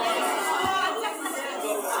hour.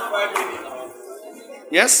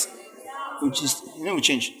 Yes? His name will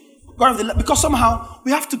change. God of the because somehow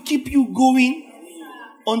we have to keep you going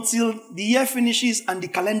until the year finishes and the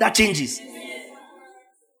calendar changes.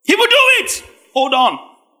 He will do it. Hold on.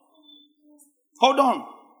 Hold on.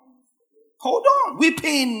 Hold on.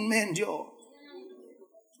 Weeping may endure,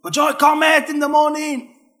 but joy cometh in the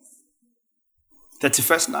morning.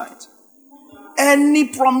 31st night. Any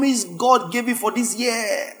promise God gave you for this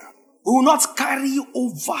year will not carry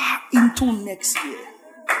over into next year.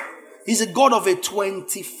 He's a God of a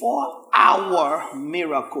 24-hour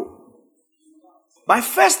miracle. By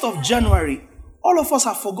 1st of January, all of us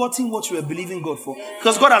have forgotten what we were believing God for.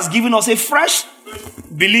 Because God has given us a fresh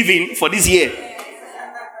believing for this year.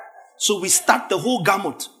 So we start the whole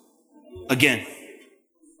gamut again.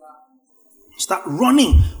 Start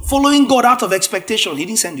running, following God out of expectation. He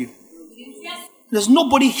didn't send you. There's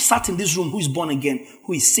nobody sat in this room who is born again,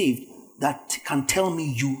 who is saved, that can tell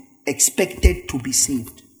me you expected to be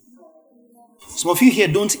saved. Some of you here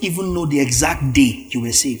don't even know the exact day you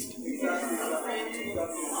were saved.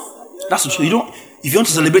 That's the truth. If you want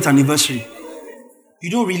to celebrate anniversary, you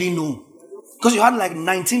don't really know. Because you had like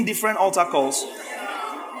 19 different altar calls.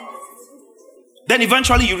 Then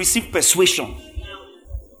eventually you receive persuasion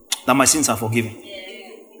that my sins are forgiven.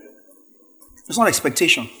 It's not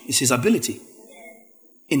expectation. It's his ability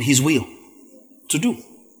in his will to do.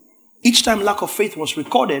 Each time lack of faith was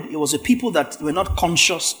recorded, it was a people that were not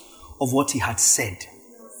conscious of what he had said.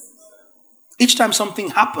 Each time something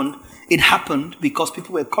happened, it happened because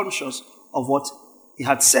people were conscious of what he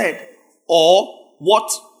had said or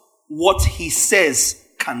what he says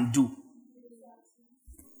can do.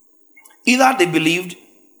 Either they believed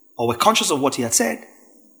or were conscious of what he had said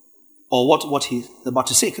or what he's about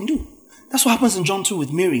to say can do. That's what happens in John 2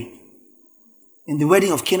 with Mary in the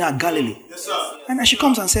wedding of Cana at Galilee. Yes, sir. And then she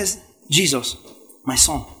comes and says, Jesus, my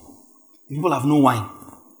son, the people have no wine.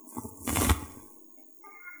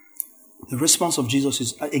 The response of Jesus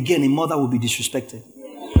is, again, a mother will be disrespected.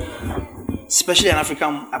 Especially an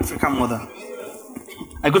African mother.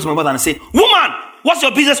 I go to my mother and I say, woman, what's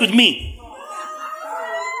your business with me?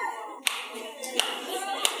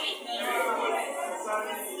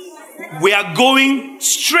 We are going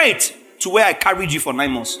straight to where I carried you for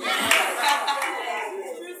 9 months.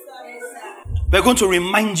 We're going to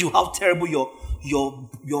remind you how terrible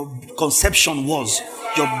your conception was,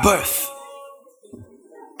 your birth.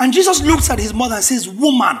 And Jesus looks at his mother and says,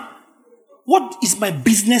 woman, what is my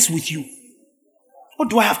business with you? What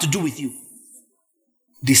do I have to do with you?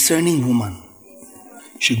 Discerning woman.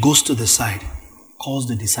 She goes to the side, calls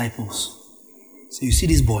the disciples. So you see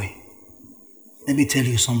this boy? Let me tell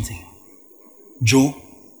you something. Joe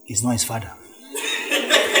is not his father.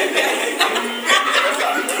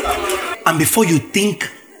 And before you think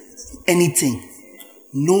anything,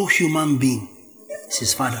 no human being is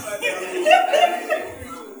his father.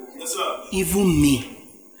 Even me,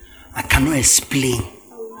 I cannot explain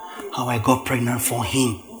how I got pregnant for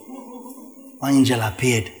him. One angel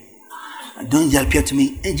appeared. And the angel appeared to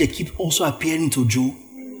me. Angel keep also appearing to Joe,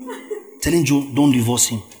 telling Joe, don't divorce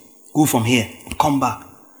him. Go from here. Come back.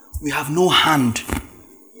 We have no hand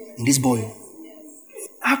in this boy.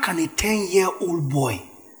 How can a 10-year-old boy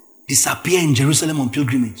disappear in Jerusalem on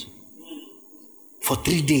pilgrimage for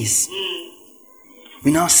 3 days?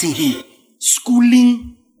 We now see him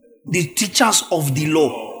schooling the teachers of the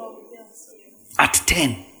law at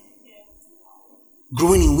 10,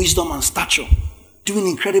 growing in wisdom and stature, doing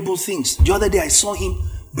incredible things. The other day I saw him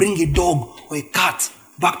bring a dog or a cat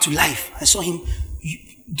back to life. I saw him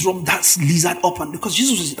drop that lizard up, and because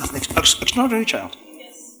Jesus was an extraordinary child.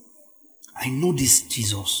 I know this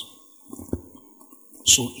Jesus.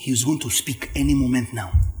 So he's going to speak any moment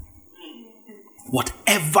now.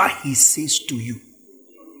 Whatever he says to you,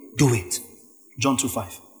 do it. John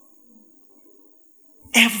 2:5.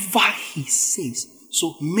 Ever he says.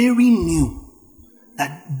 So Mary knew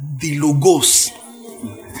that the Logos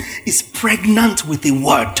is pregnant with a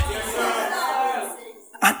word.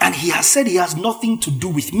 And he has said he has nothing to do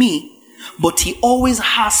with me, but he always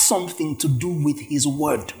has something to do with his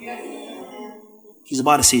word. He's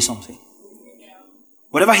about to say something.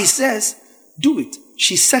 Whatever he says, do it.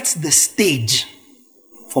 She sets the stage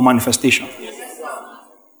for manifestation.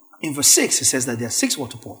 In verse 6, it says that there are 6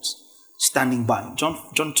 water pots standing by. John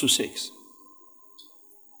 2:6.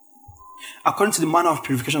 According to the manner of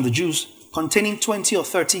purification of the Jews, containing 20 or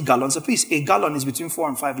 30 gallons apiece. A gallon is between 4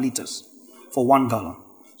 and 5 liters for 1 gallon.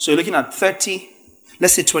 So you're looking at 30,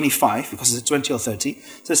 let's say 25, because it's 20 or 30.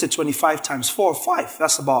 So let's say 25 times 4 or 5.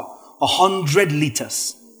 That's about 100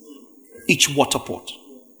 liters each water pot.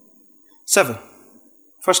 7.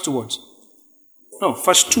 First 2 words. No,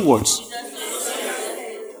 first 2 words.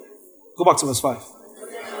 Go back to verse 5.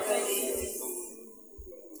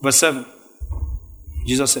 Verse 7.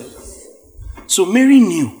 Jesus said. So Mary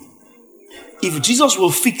knew if Jesus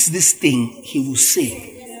will fix this thing, he will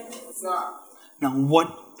say. Now,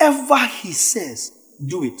 whatever he says,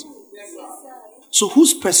 do it. So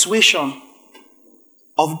whose persuasion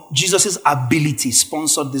of Jesus' ability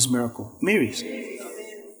sponsored this miracle? Mary's.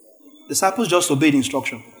 Disciples just obeyed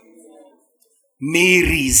instruction.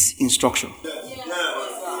 Mary's instruction.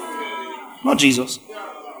 Not Jesus.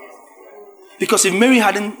 Because if Mary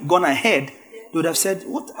hadn't gone ahead, they would have said,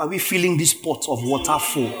 what are we filling this pot of water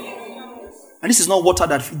for? And this is not water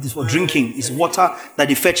that is for drinking. It's water that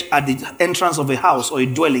they fetch at the entrance of a house or a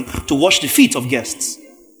dwelling to wash the feet of guests.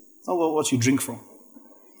 It's not what you drink from.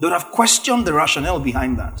 They would have questioned the rationale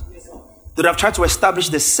behind that. They would have tried to establish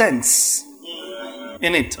the sense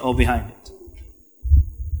in it or behind it.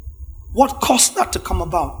 What caused that to come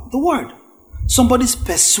about? The word. Somebody's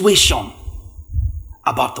persuasion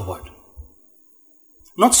about the word.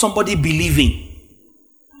 Not somebody believing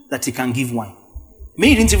that he can give wine. May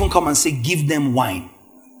he didn't even come and say, give them wine.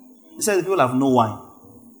 He said the people have no wine.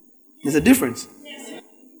 There's a difference.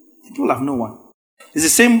 The people have no wine. It's the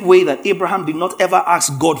same way that Abraham did not ever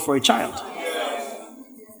ask God for a child.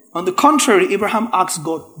 On the contrary, Abraham asked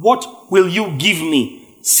God, what will you give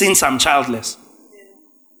me since I'm childless?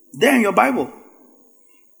 There in your Bible.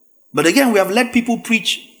 But again, we have let people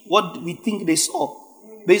preach what we think they saw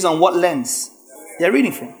based on what lens they're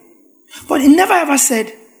reading from. But he never ever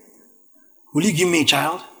said, will you give me a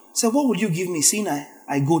child? He said, what will you give me seeing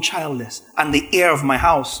I go childless? And the heir of my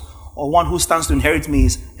house, or one who stands to inherit me,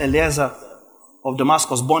 is Eliezer of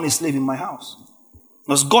Damascus, born a slave in my house. It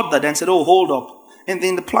was God that then said, oh, hold up. And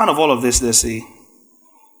in the plan of all of this, there's a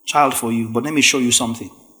child for you. But let me show you something.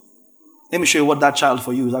 Let me show you what that child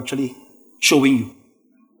for you is actually showing you.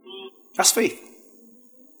 That's faith.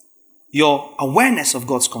 Your awareness of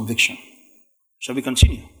God's conviction. Shall we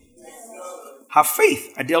continue? Have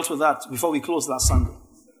faith. I dealt with that before we closed last Sunday.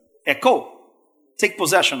 Echo. Take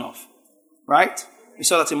possession of. Right? We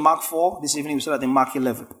saw that in Mark 4. This evening we saw that in Mark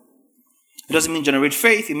 11. It doesn't mean generate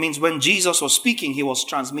faith. It means when Jesus was speaking, he was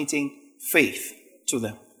transmitting faith to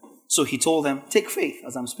them. So he told them, take faith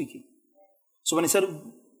as I'm speaking. So when he said,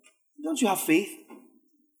 don't you have faith?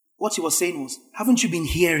 What he was saying was, haven't you been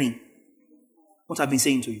hearing what I've been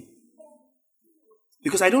saying to you?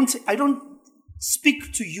 Because I don't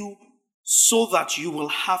speak to you so that you will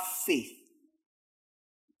have faith.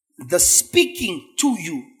 The speaking to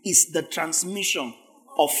you is the transmission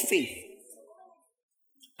of faith.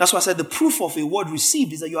 That's why I said the proof of a word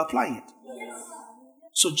received is that you're applying it.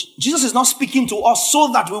 So Jesus is not speaking to us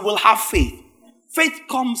so that we will have faith. Faith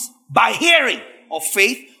comes by hearing of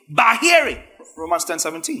faith, by hearing. Romans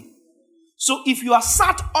 10:17. So if you are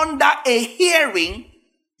sat under a hearing,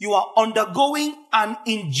 you are undergoing an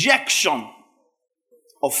injection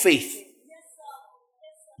of faith.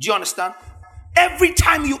 Do you understand? Every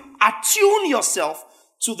time you attune yourself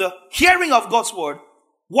to the hearing of God's word,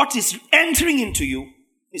 what is entering into you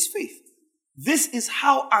is faith. This is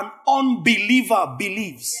how an unbeliever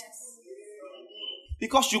believes.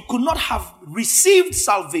 Because you could not have received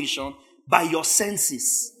salvation by your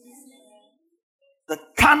senses. The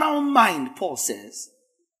carnal mind, Paul says,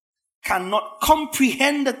 cannot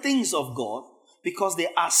comprehend the things of God because they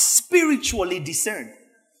are spiritually discerned.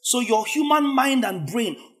 So your human mind and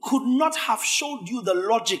brain could not have showed you the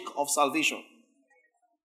logic of salvation.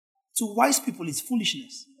 To wise people, it's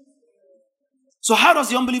foolishness. So how does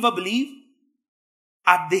the unbeliever believe?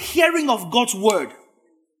 At the hearing of God's word,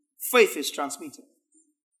 faith is transmitted.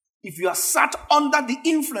 If you are sat under the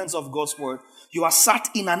influence of God's word, you are sat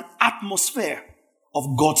in an atmosphere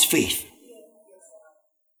of God's faith.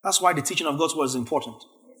 That's why the teaching of God's word is important.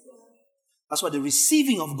 That's why the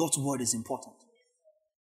receiving of God's word is important.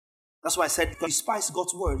 That's why I said, if you despise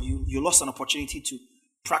God's word, you lost an opportunity to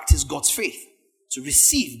practice God's faith, to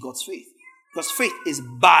receive God's faith. Because faith is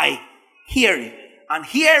by hearing. And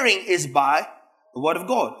hearing is by the word of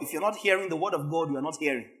God. If you're not hearing the word of God, you are not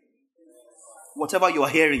hearing. Whatever you are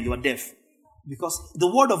hearing, you are deaf. Because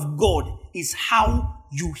the word of God is how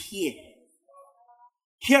you hear.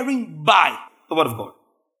 Hearing by the word of God.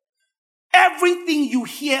 Everything you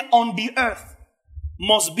hear on the earth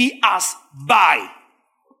must be as by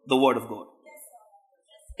the word of God.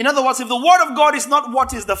 In other words, if the word of God is not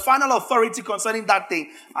what is the final authority concerning that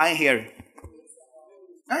thing, I ain't hearing.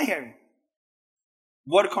 I ain't hearing.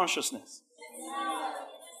 Word consciousness.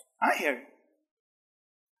 I hear.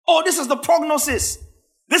 Oh, this is the prognosis.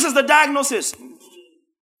 This is the diagnosis.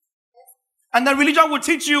 And then religion will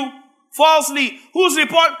teach you falsely, whose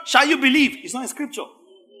report shall you believe? It's not in scripture.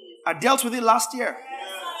 I dealt with it last year.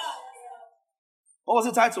 What was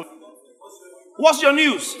the title? What's your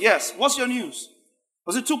news? Yes, what's your news?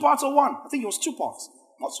 Was it 2 parts or 1? I think it was 2 parts.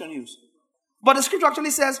 What's your news? But the scripture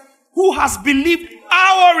actually says, who has believed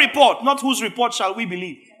our report, not whose report shall we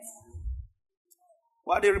believe.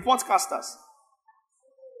 Well, the report casters.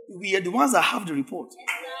 We are the ones that have the report.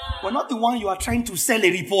 We're not the one you are trying to sell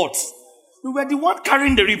a report. We were the one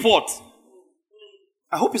carrying the report.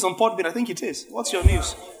 I hope it's on Podbean. I think it is. What's your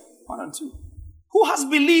news? 1 and 2. Who has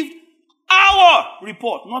believed our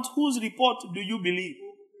report? Not whose report do you believe?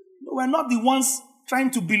 We're not the ones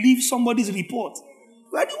trying to believe somebody's report.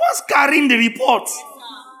 We're the ones carrying the report.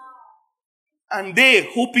 And they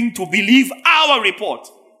hoping to believe our report.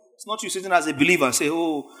 It's not you sitting as a believer and say,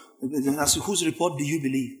 oh, whose report do you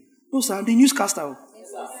believe? No, sir, I'm the newscaster.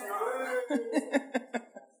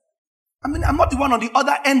 I mean, I'm not the one on the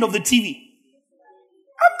other end of the TV.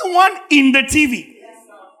 I'm the one in the TV.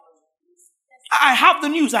 I have the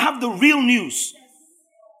news. I have the real news.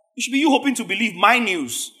 It should be you hoping to believe my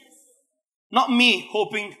news. Not me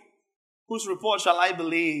hoping, whose report shall I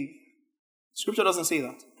believe? Scripture doesn't say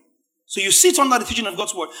that. So you sit under the teaching of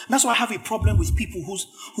God's word. And that's why I have a problem with people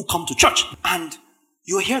who come to church and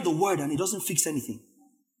you hear the word and it doesn't fix anything.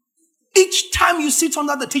 Each time you sit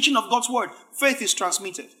under the teaching of God's word, faith is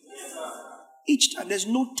transmitted. Each time. There's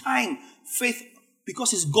no time. Faith,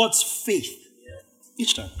 because it's God's faith.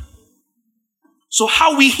 Each time. So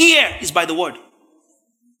how we hear is by the word.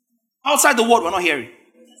 Outside the word, we're not hearing.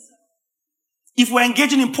 If we're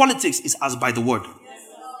engaging in politics, it's as by the word.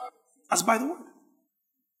 As by the word.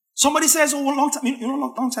 Somebody says, "Oh, a long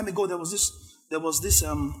time ago, there was this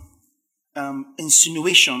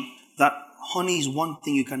insinuation that honey is one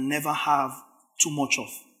thing you can never have too much of."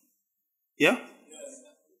 Yeah?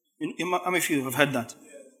 How many of you have heard that?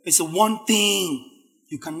 It's the one thing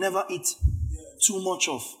you can never eat too much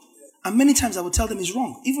of. And many times I would tell them it's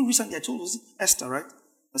wrong. Even recently I told Esther, right?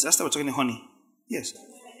 That's Esther, we're talking honey. Yes.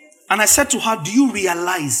 And I said to her, do you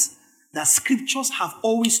realize that scriptures have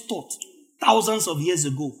always taught thousands of years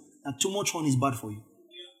ago that too much honey is bad for you?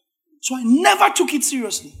 So I never took it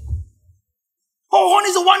seriously. Oh, honey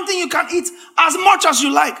is the one thing you can eat as much as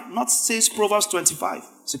you like. Not says Proverbs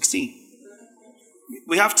 25:16.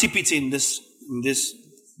 We have TPT in this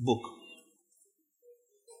book.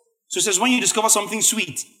 So it says, when you discover something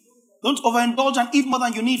sweet, don't overindulge and eat more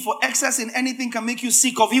than you need, for excess in anything can make you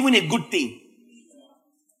sick of even a good thing.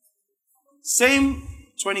 Same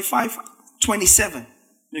 25:27,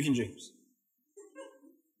 New King James.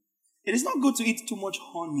 It is not good to eat too much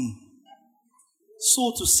honey.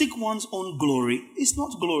 So to seek one's own glory is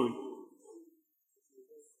not glory.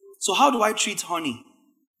 So how do I treat honey?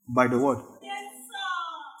 By the word.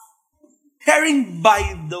 Hearing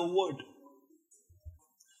by the word.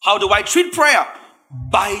 How do I treat prayer?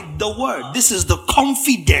 By the word. This is the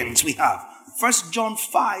confidence we have. 1 John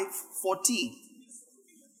 5:14.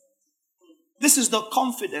 This is the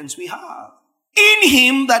confidence we have. In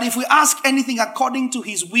him, that if we ask anything according to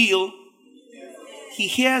his will, he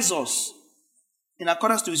hears us. In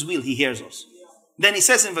accordance to his will, he hears us. Then he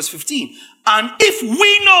says in verse 15, and if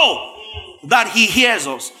we know that he hears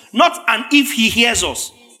us, not and if he hears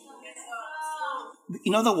us.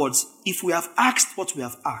 In other words, if we have asked what we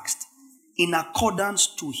have asked in accordance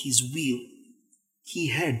to his will, he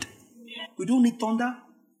heard. We don't need thunder. Are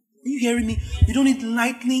you hearing me? We don't need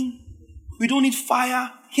lightning. We don't need fire.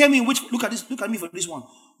 Hear me. Look at this. Look at me for this one.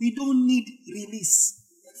 We don't need release.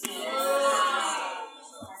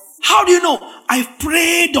 How do you know? I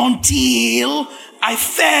prayed until I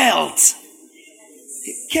felt.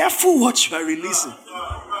 Careful what you are releasing.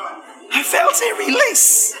 I felt a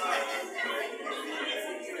release.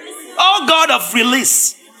 Oh God of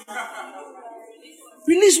release.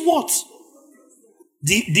 Release what?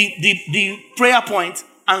 The prayer point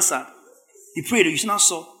answered. You prayed, you now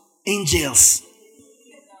saw angels.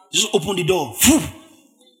 Just open the door.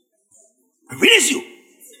 I release you.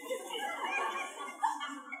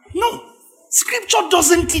 No. Scripture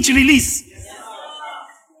doesn't teach release.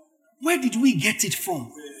 Where did we get it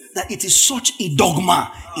from? That it is such a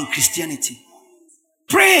dogma in Christianity.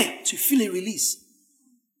 Pray to feel a release.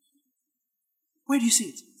 Where do you see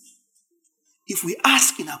it? If we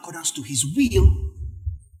ask in accordance to his will,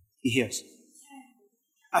 he hears.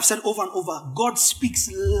 I've said over and over, God speaks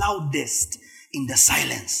loudest in the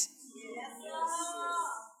silence.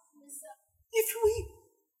 If we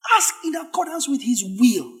ask in accordance with his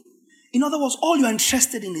will, in other words, all you're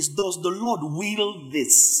interested in is, does the Lord will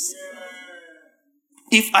this?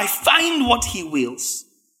 If I find what he wills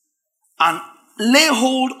and lay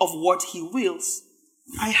hold of what he wills,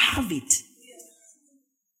 I have it.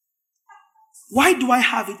 Why do I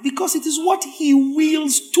have it? Because it is what he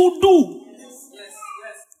wills to do.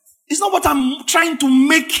 It's not what I'm trying to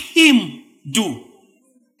make him do.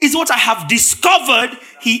 It's what I have discovered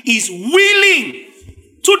he is willing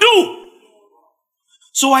to do.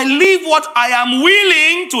 So I leave what I am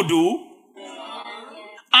willing to do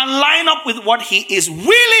and line up with what he is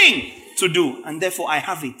willing to do. And therefore I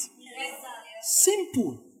have it.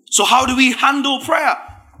 Simple. So how do we handle prayer?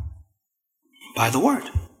 By the word.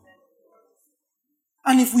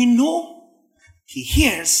 And if we know he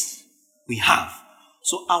hears, we have.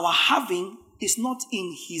 So our having is not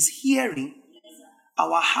in his hearing.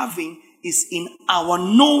 Our having is in our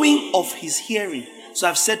knowing of his hearing. So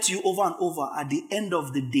I've said to you over and over, at the end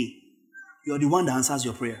of the day, you're the one that answers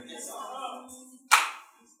your prayer.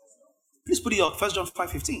 Please put it up, 1 John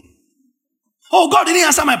 5:15. Oh, God didn't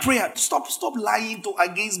answer my prayer. Stop lying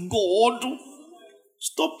against God.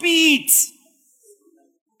 Stop it.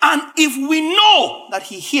 And if we know that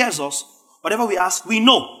he hears us, whatever we ask, we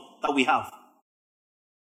know that we have.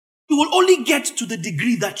 You will only get to the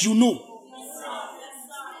degree that you know.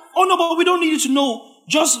 Oh no, but we don't need you to know.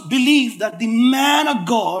 Just believe that the man of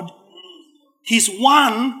God, his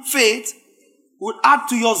one faith, will add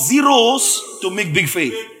to your zeros to make big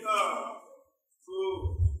faith.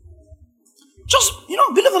 Just,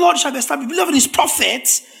 believe the Lord shall be established. Believe in his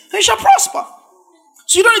prophets, and he shall prosper.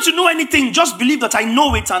 So you don't need to know anything. Just believe that I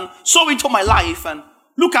know it and sow into my life and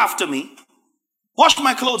look after me. Wash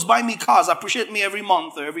my clothes, buy me cars, appreciate me every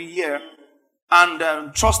month or every year.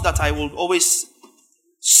 And trust that I will always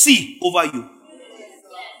see over you.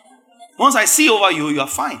 Once I see over you, you are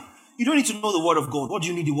fine. You don't need to know the word of God. What do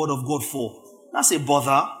you need the word of God for? That's a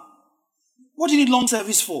bother. What do you need long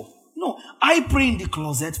service for? No, I pray in the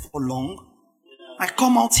closet for long. I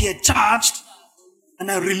come out here charged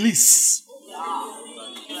and I release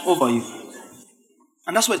over you.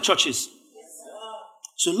 And that's where the church is.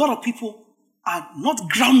 So a lot of people are not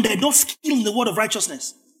grounded, not skilled in the word of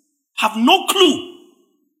righteousness. Have no clue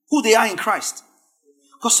who they are in Christ.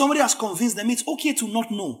 Because somebody has convinced them it's okay to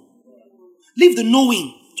not know. Leave the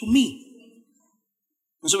knowing to me.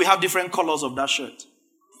 And so we have different colors of that shirt.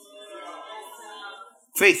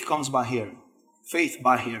 Faith comes by hearing. Faith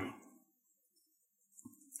by hearing.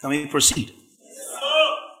 Can we proceed?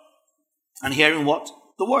 And hearing what?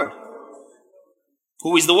 The word.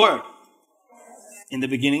 Who is the word? In the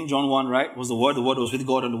beginning, John 1, right? Was the word. The word was with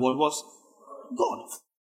God and the word was God.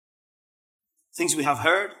 Things we have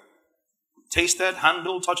heard, tasted,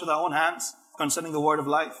 handled, touched with our own hands concerning the word of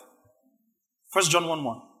life. 1 John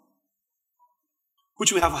 1:1.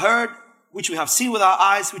 Which we have heard, which we have seen with our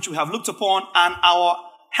eyes, which we have looked upon, and our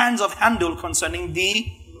hands have handled concerning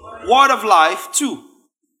the word of life too.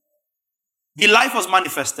 The life was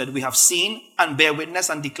manifested. We have seen and bear witness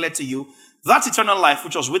and declare to you that eternal life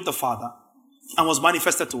which was with the Father and was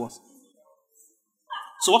manifested to us.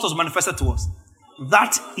 So what was manifested to us?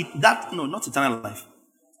 Not eternal life.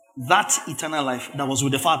 That eternal life that was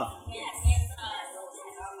with the Father.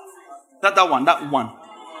 That one.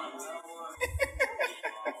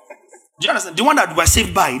 Do you understand? The one that we're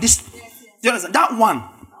saved by. Do you understand? That one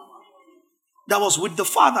that was with the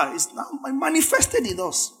Father is now manifested in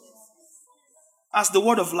us. As the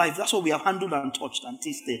word of life. That's what we have handled and touched and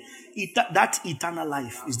tasted. That eternal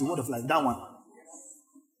life is the word of life. That one.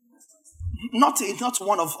 It's not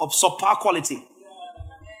one of subpar quality.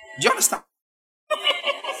 Do you understand?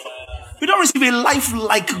 We don't receive a life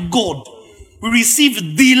like God. We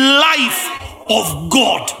receive the life of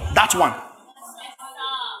God. That one.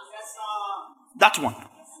 That one.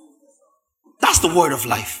 That's the word of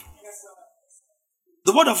life.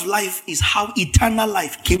 The word of life is how eternal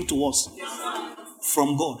life came to us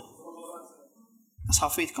from God. That's how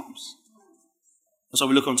faith comes. That's why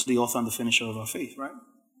we look unto the author and the finisher of our faith, right?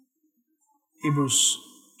 Hebrews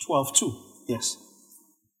 12:2. Yes.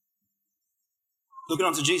 Looking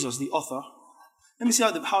unto Jesus, the author. Let me see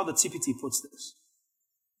how the TPT puts this.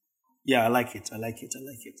 Yeah, I like it.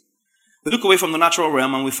 We look away from the natural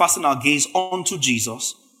realm and we fasten our gaze onto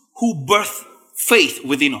Jesus, who birthed faith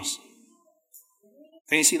within us.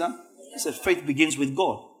 Can you see that? He said faith begins with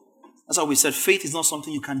God. That's how we said faith is not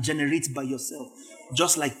something you can generate by yourself.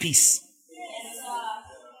 Just like peace.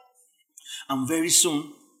 And very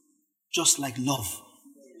soon, just like love.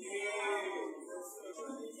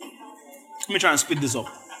 Let me try and speed this up.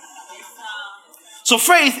 So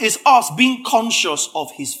faith is us being conscious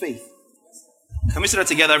of his faith. Can we say that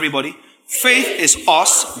together, everybody? Faith is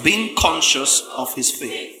us being conscious of his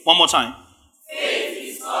faith. One more time.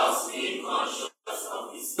 Faith is us being conscious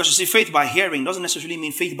of his faith. Because you see, faith by hearing doesn't necessarily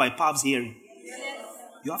mean faith by Pav's hearing.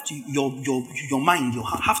 You have to, your mind, you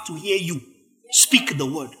have to hear you speak the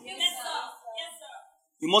word.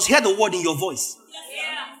 You must hear the word in your voice.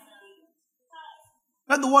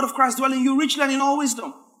 Let the word of Christ dwell in you richly and in all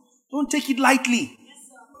wisdom. Don't take it lightly.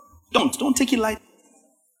 Don't take it lightly.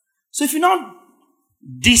 So if you not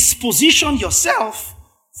disposition yourself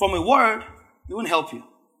from a word, it won't help you.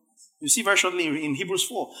 You see very shortly in Hebrews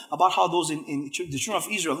 4 about how those in the children of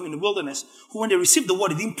Israel who in the wilderness, who when they received the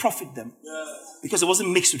word, it didn't profit them because it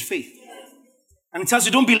wasn't mixed with faith. And it tells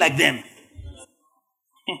you, don't be like them.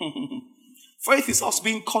 Faith is us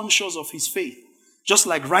being conscious of his faith. Just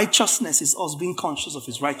like righteousness is us being conscious of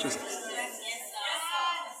his righteousness.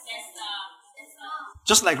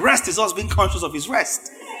 Just like rest is us being conscious of his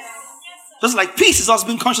rest. Just like peace is us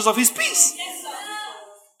being conscious of his peace.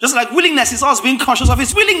 Just like willingness is us being conscious of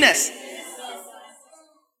his willingness.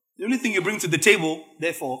 The only thing you bring to the table,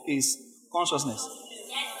 therefore, is consciousness.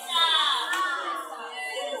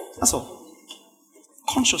 That's all.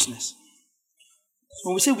 Consciousness.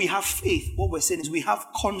 When we say we have faith, what we're saying is we have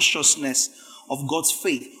consciousness of God's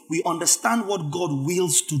faith. We understand what God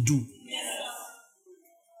wills to do.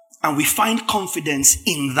 And we find confidence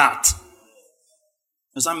in that.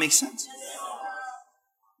 Does that make sense?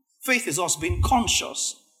 Faith is us being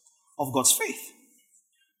conscious of God's faith.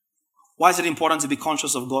 Why is it important to be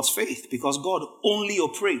conscious of God's faith? Because God only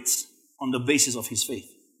operates on the basis of his faith.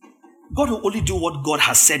 God will only do what God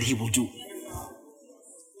has said he will do.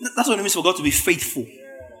 That's what it means for God to be faithful.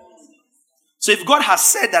 So if God has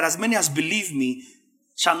said that as many as believe me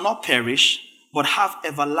shall not perish, but have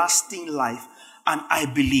everlasting life, and I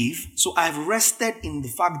believe, so I've rested in the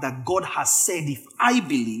fact that God has said if I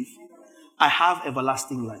believe, I have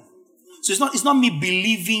everlasting life. So it's not me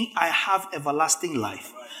believing I have everlasting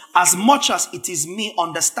life. As much as it is me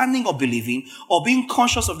understanding or believing or being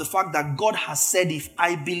conscious of the fact that God has said if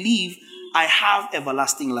I believe, I have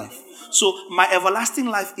everlasting life. So my everlasting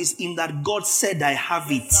life is in that God said I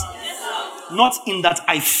have it. Not in that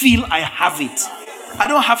I feel I have it. I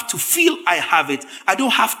don't have to feel I have it. I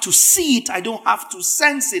don't have to see it. I don't have to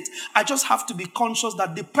sense it. I just have to be conscious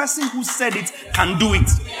that the person who said it can do it.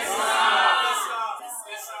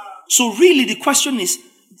 So really the question is,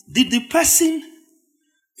 did the person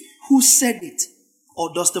who said it,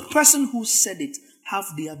 or does the person who said it have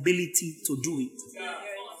the ability to do it?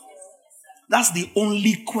 That's the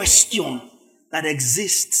only question that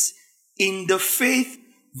exists in the faith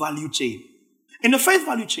value chain. In the faith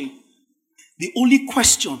value chain, the only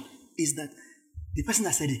question is that the person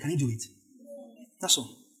that said it, can he do it? That's all.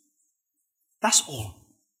 That's all.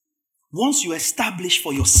 Once you establish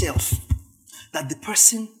for yourself that the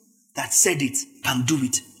person that said it can do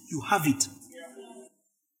it, you have it.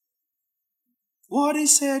 What he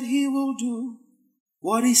said he will do,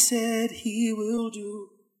 what he said he will do,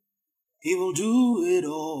 he will do it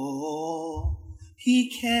all. He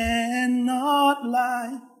cannot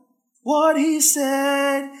lie. What he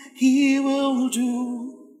said he will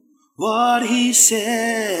do, what he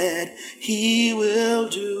said he will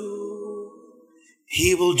do,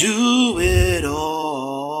 he will do it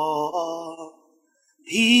all.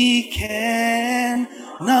 He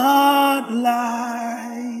cannot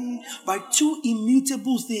lie. By two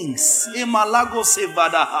immutable things,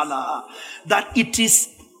 that it is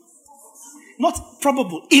not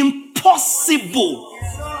probable, impossible.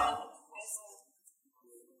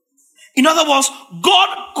 In other words,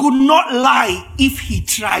 God could not lie if he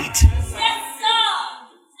tried.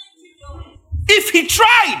 If he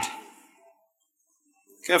tried.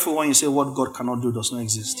 Careful when you say what God cannot do does not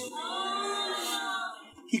exist.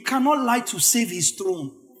 He cannot lie to save his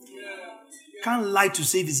throne. Can't lie to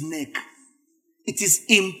save his neck. It is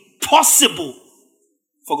impossible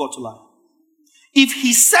for God to lie. If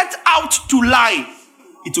he set out to lie,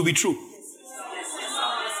 it will be true.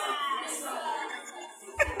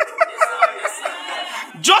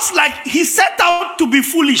 Just like he set out to be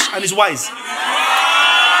foolish and is wise.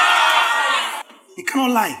 He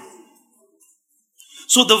cannot lie.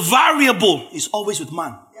 So the variable is always with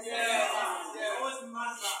man.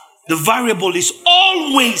 The variable is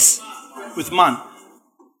always with man.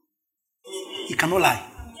 He cannot lie.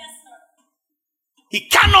 He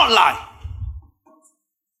cannot lie.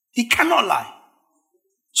 He cannot lie.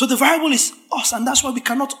 So the variable is us, and that's why we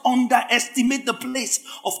cannot underestimate the place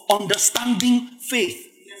of understanding faith.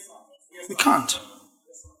 We can't.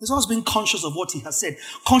 It's always being conscious of what he has said.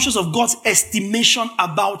 Conscious of God's estimation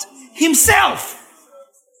about himself.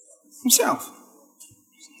 Himself.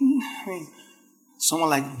 I mean, someone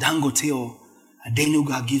like Dangote or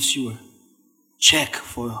Adenuga gives you a check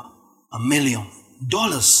for $1 million.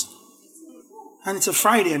 And it's a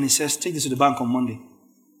Friday and he says, take this to the bank on Monday.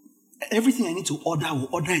 Everything I need to order, I will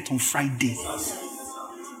order it on Friday.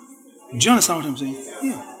 Do you understand what I'm saying?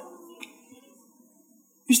 Yeah.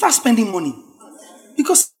 You start spending money.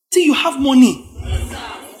 Because see, you have money.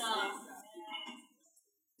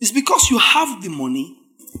 It's because you have the money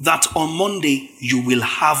that on Monday you will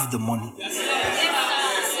have the money.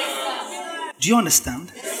 Do you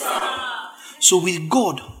understand? So with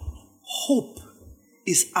God, hope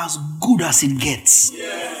is as good as it gets.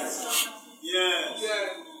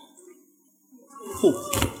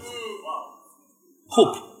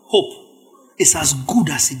 Hope is as good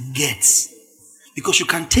as it gets. Because you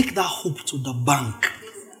can take that hope to the bank.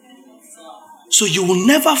 So you will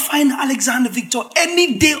never find Alexander Victor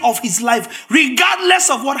any day of his life, regardless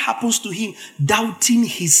of what happens to him, doubting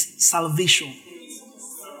his salvation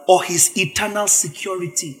or his eternal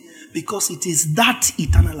security. Because it is that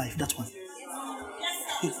eternal life, that one.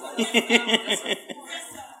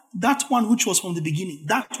 That one which was from the beginning.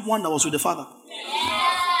 That one that was with the Father.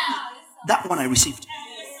 That one I received.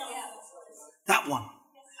 That one.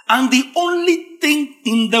 And the only thing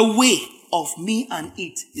in the way of me and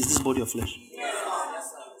it is this body of flesh.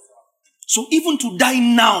 So even to die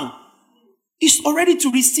now is already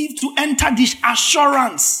to receive, to enter this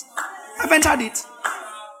assurance. I've entered it.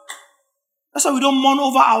 That's why we don't mourn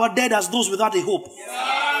over our dead as those without a hope.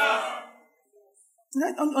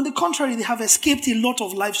 On the contrary, they have escaped a lot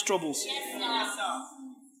of life's troubles.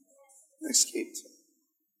 Escaped.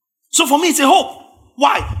 So for me, it's a hope.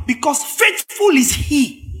 Why? Because faithful is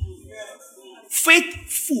he.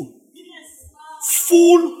 Faithful.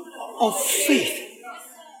 Full of faith.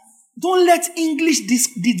 Don't let English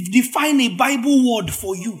define a Bible word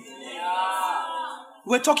for you.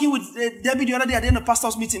 We were talking with Debbie the other day at the end of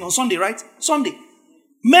pastor's meeting on Sunday, right? Sunday.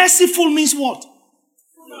 Merciful means what?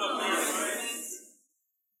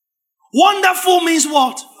 Wonderful means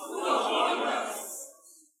what?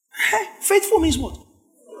 Faithful means what?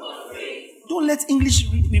 Don't let English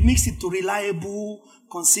remix it to reliable,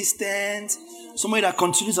 consistent, somebody that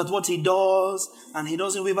continues at what he does and he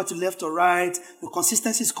doesn't waver to left or right. The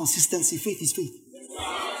consistency is consistency. Faith is faith.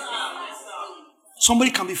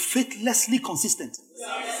 Somebody can be faithlessly consistent.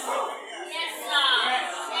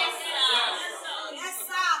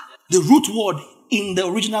 The root word in the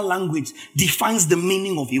original language defines the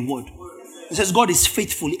meaning of a word. It says God is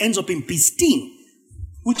faithful. It ends up in pistin,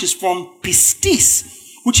 which is from pistis,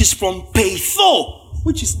 which is from peitho,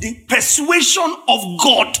 which is the persuasion of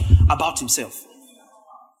God about himself.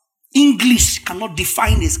 English cannot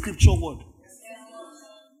define a scripture word.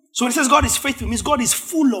 So when it says God is faithful, it means God is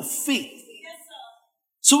full of faith.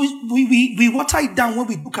 So we water it down when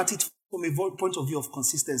we look at it from a point of view of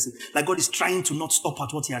consistency. Like God is trying to not stop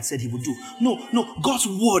at what he had said he would do. No. God's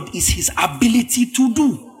word is his ability to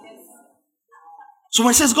do. So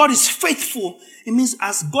when it says God is faithful, it means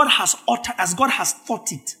as God has uttered, as God has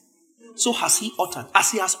thought it, so has he uttered.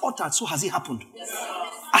 As he has uttered, so has it happened.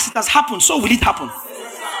 As it has happened, so will it happen.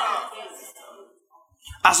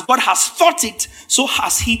 As God has thought it, so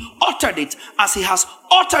has he uttered it. As he has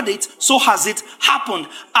uttered it, so has it happened.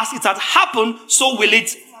 As it has happened, so will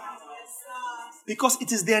it. Because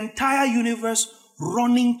it is the entire universe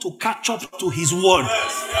running to catch up to his word.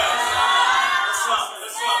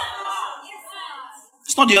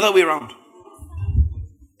 It's not the other way around.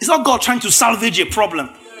 It's not God trying to salvage a problem.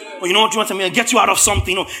 Or you know what you want to get you out of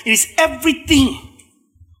something. No, it is everything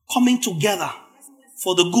coming together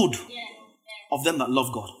for the good of them that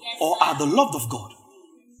love God or are the loved of God,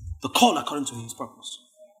 the call according to his purpose.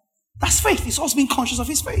 That's faith. It's also being conscious of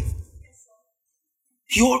his faith.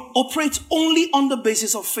 He operates only on the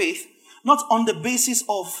basis of faith, not on the basis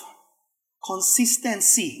of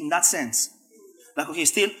consistency in that sense. Like, okay,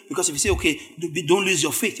 still, because if you say, okay, don't lose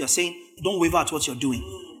your faith, you're saying, don't waver at what you're doing.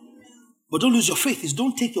 But don't lose your faith is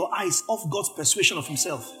don't take your eyes off God's persuasion of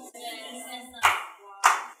himself.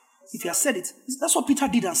 If he has said it, that's what Peter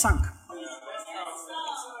did and sank.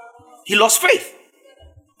 He lost faith,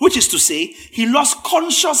 which is to say, he lost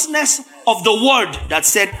consciousness of the word that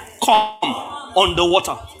said, come on the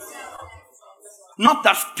water. Not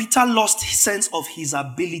that Peter lost his sense of his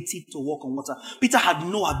ability to walk on water. Peter had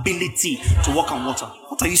no ability to walk on water.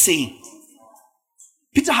 What are you saying?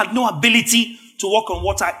 Peter had no ability to walk on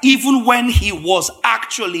water even when he was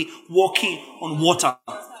actually walking on water.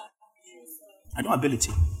 Had no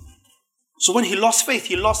ability. So when he lost faith,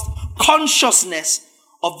 he lost consciousness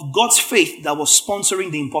of God's faith that was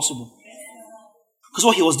sponsoring the impossible. Because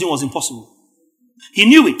what he was doing was impossible. He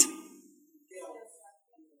knew it.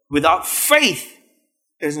 Without faith,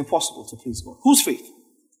 it is impossible to please God. Whose faith?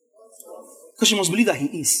 Because you must believe that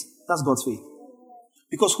he is. That's God's faith.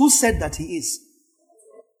 Because who said that he is?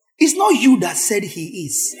 It's not you that said he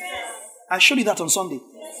is. I showed you that on Sunday.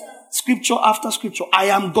 Scripture after scripture. I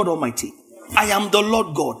am God Almighty. I am the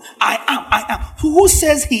Lord God. I am. Who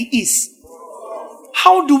says he is?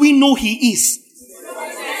 How do we know he is?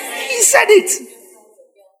 He said it.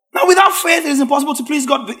 Now, without faith, it is impossible to please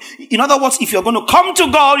God. In other words, if you're going to come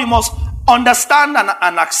to God, you must understand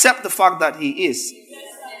and accept the fact that he is.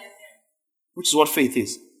 Which is what faith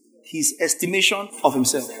is. His estimation of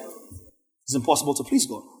himself. It's impossible to please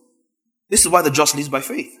God. This is why the just lives by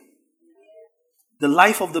faith. The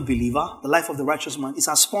life of the believer, the life of the righteous man, is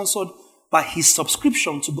as sponsored by his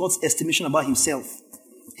subscription to God's estimation about himself.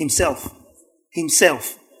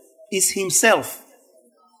 Himself is himself.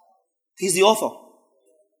 He's the author.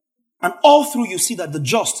 And all through you see that the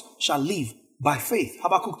just shall live by faith.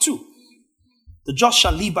 Habakkuk 2. The just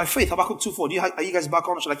shall live by faith. Habakkuk 2:4. Are you guys back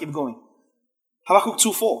on or shall I keep going? Habakkuk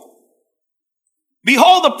 2:4.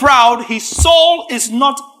 Behold the proud, his soul is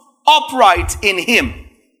not upright in him,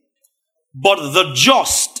 but the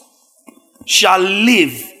just shall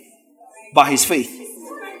live by his faith.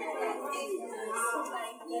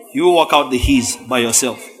 You will work out the his by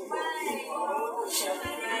yourself.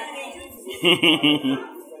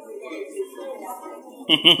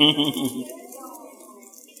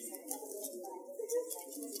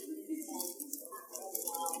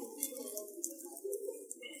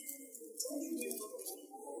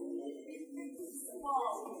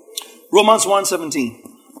 Romans 1:17.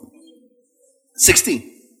 16.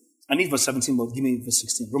 I need verse 17, but give me verse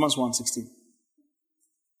 16. Romans 1:16.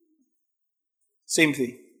 Same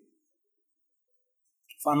thing.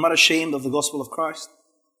 For I'm not ashamed of the gospel of Christ,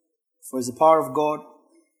 for it is the power of God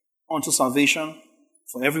unto salvation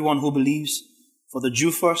for everyone who believes, for the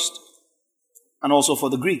Jew first, and also for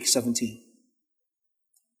the Greek. 17.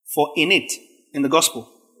 For in it, in the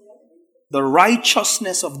gospel, the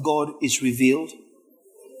righteousness of God is revealed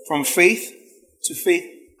from faith to faith,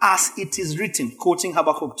 as it is written, quoting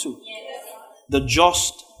Habakkuk 2. The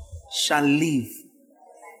just shall live.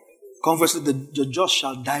 Conversely, the just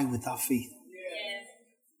shall die without faith.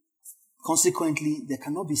 Consequently, there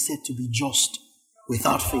cannot be said to be just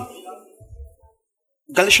without faith.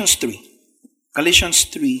 Galatians 3. Galatians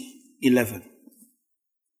 3:11.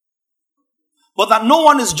 But that no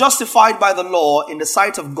one is justified by the law in the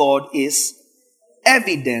sight of God is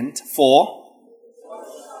evident for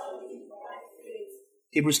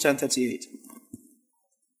Hebrews 10:38.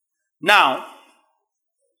 Now,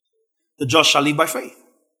 the just shall live by faith.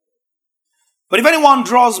 But if anyone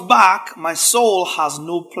draws back, my soul has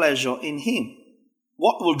no pleasure in him.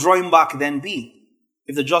 What will drawing back then be?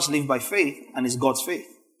 If the just live by faith and is God's faith.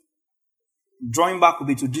 Drawing back will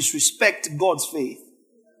be to disrespect God's faith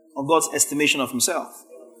or God's estimation of himself.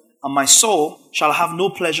 And my soul shall have no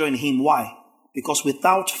pleasure in him. Why? Because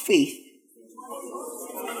without faith,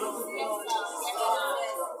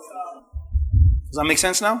 does that make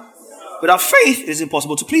sense now? Without faith, it is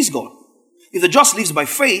impossible to please God. If the just lives by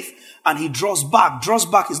faith and he draws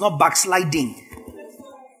back is not backsliding.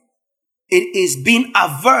 It is being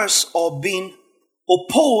averse or being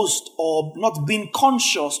opposed or not being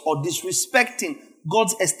conscious or disrespecting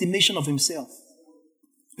God's estimation of himself.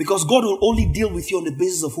 Because God will only deal with you on the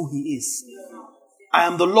basis of who he is. I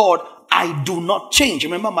am the Lord, I do not change.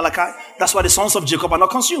 Remember Malachi? That's why the sons of Jacob are not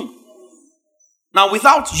consumed. Now,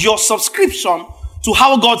 without your subscription to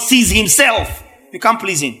how God sees himself, you can't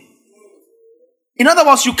please him. In other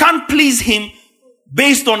words, you can't please him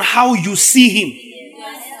based on how you see him.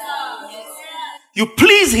 You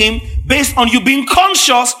please him based on you being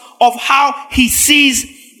conscious of how he sees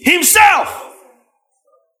himself.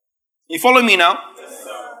 You follow me now?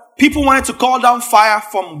 People wanted to call down fire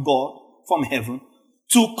from God, from heaven,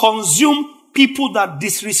 to consume people that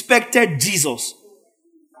disrespected Jesus.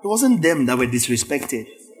 It wasn't them that were disrespected.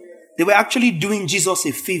 They were actually doing Jesus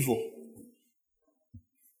a favor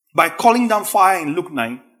by calling down fire in Luke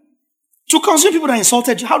 9 to consume people that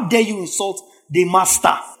insulted you. How dare you insult the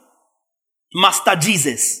Master? Master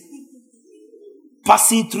Jesus.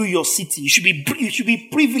 Passing through your city. You should be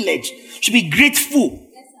privileged. You should be grateful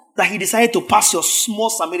that he decided to pass your small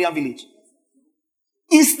Samaritan village.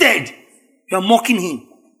 Instead, you are mocking him.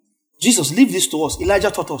 Jesus, leave this to us.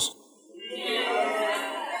 Elijah taught us.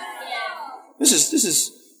 This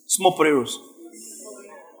is small potatoes.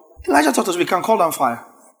 Elijah taught us we can call down fire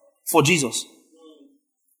for Jesus.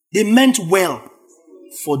 They meant well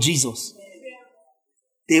for Jesus.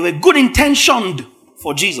 They were good intentioned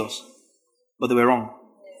for Jesus, but they were wrong.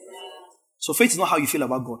 So faith is not how you feel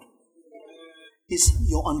about God. It's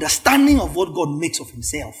your understanding of what God makes of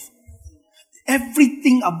himself.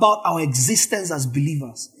 Everything about our existence as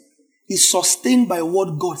believers is sustained by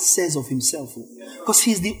what God says of himself. Because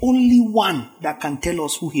he's the only one that can tell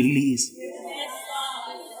us who he really is.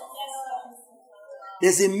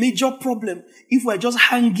 There's a major problem if we're just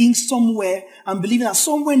hanging somewhere and believing that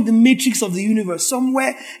somewhere in the matrix of the universe,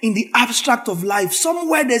 somewhere in the abstract of life,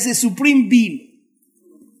 somewhere there's a supreme being.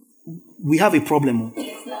 We have a problem.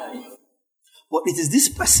 But it is this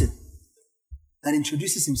person that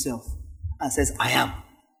introduces himself and says, I am.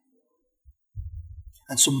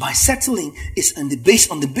 And so my settling is on the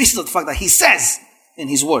basis of the fact that he says in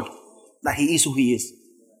his word that he is who he is.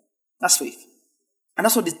 That's faith. And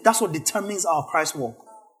that's what determines our Christ walk.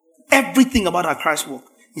 Everything about our Christ walk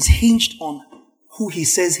is hinged on who he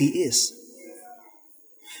says he is.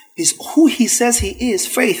 It's who he says he is,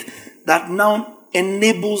 faith, that now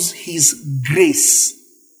enables his grace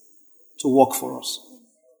to work for us.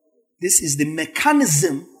 This is the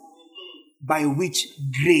mechanism by which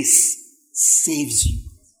grace saves you.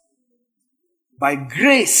 By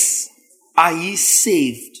grace are ye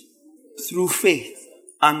saved through faith,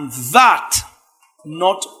 and that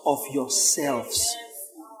not of yourselves.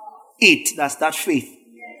 that's that faith,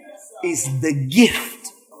 is the gift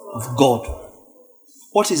of God.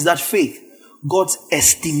 What is that faith? God's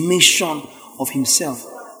estimation of himself.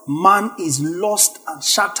 Man is lost and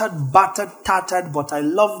shattered, battered, tattered, but I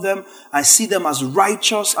love them. I see them as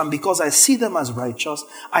righteous, and because I see them as righteous,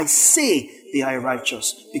 I say they are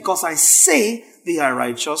righteous. Because I say they are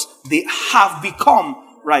righteous, they have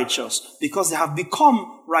become righteous. Because they have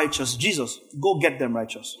become righteous, Jesus, go get them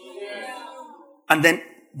righteous. And then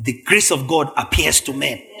the grace of God appears to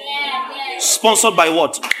men. Sponsored by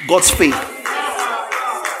what? God's faith.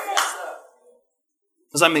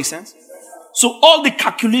 Does that make sense? So all the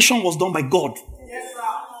calculation was done by God.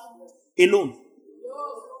 Alone.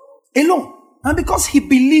 Alone. And because he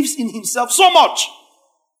believes in himself so much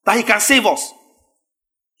that he can save us,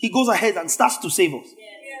 he goes ahead and starts to save us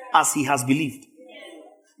as he has believed.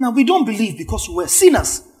 Now we don't believe because we were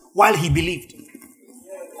sinners while he believed.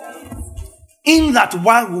 In that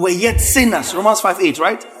while we were yet sinners, Romans 5:8,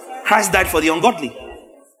 right? Christ died for the ungodly.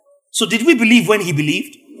 So did we believe when he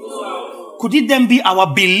believed? Could it then be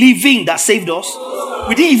our believing that saved us?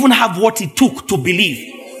 We didn't even have what it took to believe.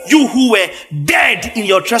 You who were dead in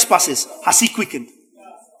your trespasses, has he quickened?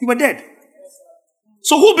 You were dead.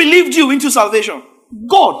 So who believed you into salvation?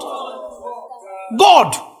 God.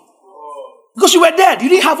 God. Because you were dead. You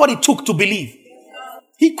didn't have what it took to believe.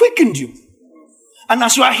 He quickened you. And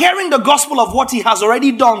as you are hearing the gospel of what he has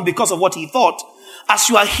already done because of what he thought, as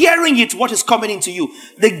you are hearing it, what is coming into you?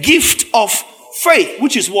 The gift of faith,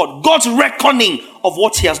 which is what? God's reckoning of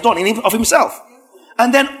what he has done of himself.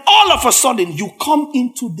 And then all of a sudden, you come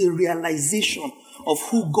into the realization of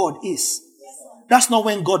who God is. That's not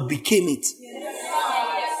when God became it.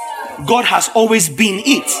 God has always been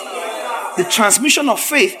it. The transmission of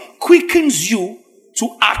faith quickens you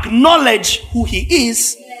to acknowledge who he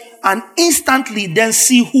is and instantly then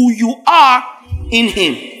see who you are in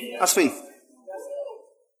him. That's faith.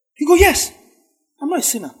 You go, yes, I'm not a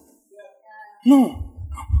sinner. No,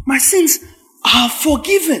 my sins are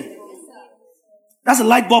forgiven. That's a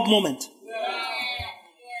light bulb moment.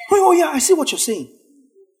 Oh yeah, I see what you're saying.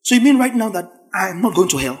 So you mean right now that I'm not going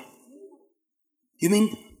to hell? You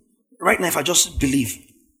mean right now if I just believe,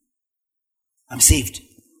 I'm saved,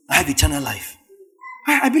 I have eternal life?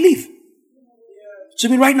 I believe. So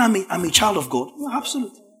you mean right now I'm a child of God? No,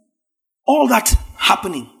 absolutely. All that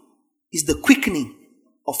happening is the quickening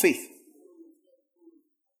of faith.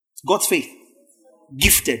 God's faith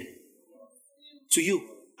gifted to you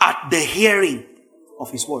at the hearing of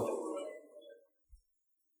his word.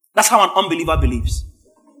 That's how an unbeliever believes.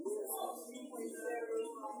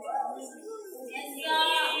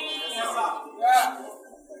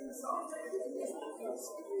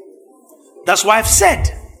 That's why I've said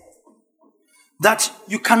that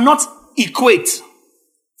you cannot equate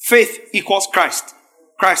faith equals Christ.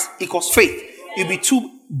 Christ equals faith. It will be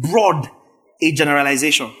too broad a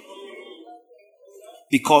generalization.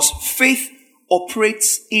 Because faith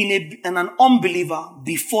operates in an unbeliever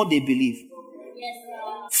before they believe.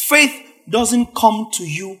 Faith doesn't come to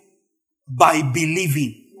you by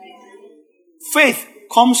believing. Faith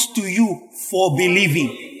comes to you for believing.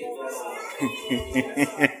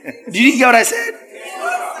 Did you hear what I said?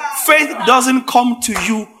 Faith doesn't come to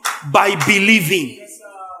you by believing.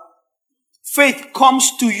 Faith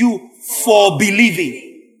comes to you for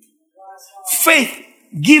believing. Faith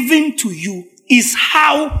given to you is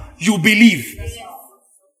how you believe.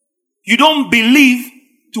 You don't believe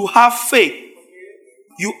to have faith.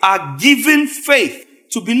 You are given faith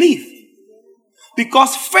to believe.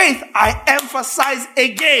 Because faith, I emphasize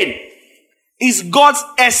again, is God's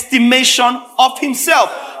estimation of himself.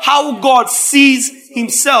 How God sees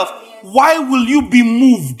himself. Why will you be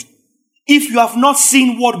moved if you have not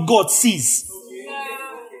seen what God sees?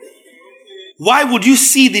 Why would you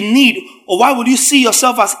see the need, or why would you see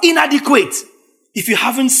yourself as inadequate if you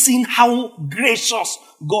haven't seen how gracious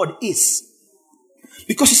God is?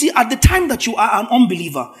 Because you see, at the time that you are an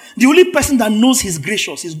unbeliever, the only person that knows he's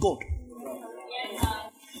gracious is God.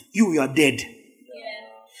 You are dead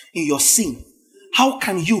in your sin. How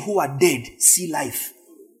can you who are dead see life?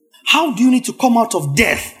 How do you need to come out of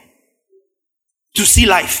death to see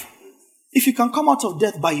life? If you can come out of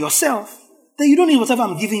death by yourself, then you don't need whatever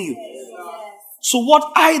I'm giving you. So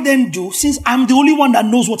what I then do, since I'm the only one that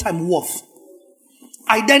knows what I'm worth,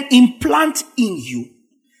 I then implant in you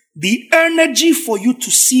the energy for you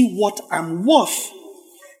to see what I'm worth.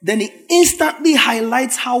 Then it instantly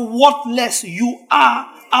highlights how worthless you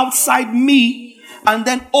are outside me, and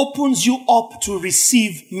then opens you up to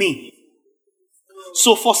receive me.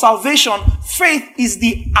 So for salvation, faith is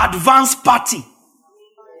the advance party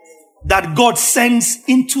that God sends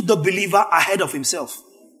into the believer ahead of himself.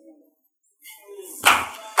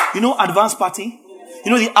 You know Advance Party?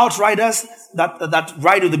 You know the outriders that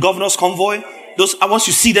ride with the governor's convoy? Those, once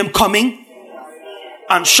you see them coming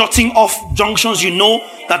and shutting off junctions, you know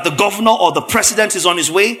that the governor or the president is on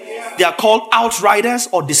his way. They are called outriders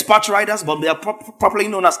or dispatch riders, but they are properly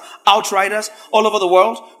known as outriders all over the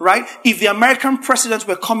world, right? If the American president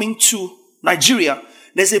were coming to Nigeria,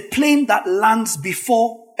 there's a plane that lands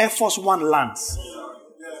before Air Force One lands.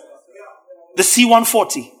 The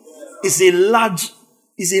C-140 is a large,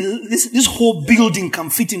 this whole building can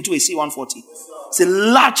fit into a C-140. It's a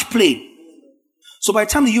large plane. So by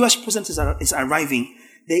the time the US president is arriving,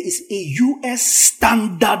 there is a US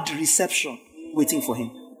standard reception waiting for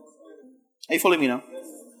him. Are you following me now?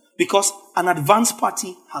 Because an advance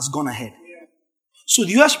party has gone ahead. So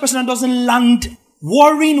the US president doesn't land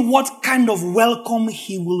worrying what kind of welcome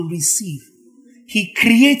he will receive. He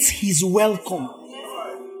creates his welcome.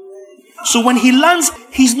 So when he lands,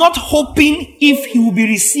 he's not hoping if he will be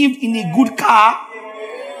received in a good car.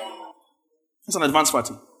 That's an advance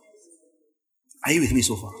party. Are you with me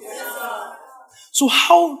so far? So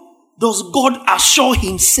how does God assure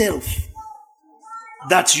himself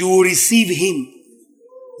that you will receive him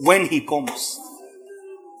when he comes?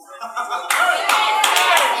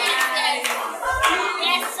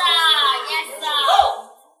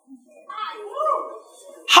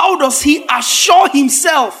 How does he assure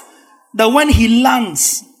himself that when he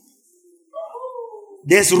lands,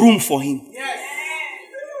 there's room for him?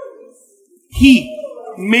 He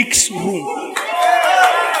makes room.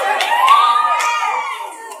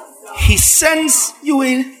 He sends you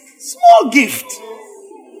a small gift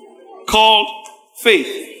called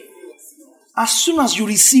faith. As soon as you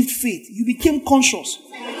received faith, you became conscious.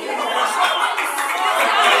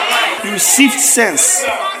 You received sense.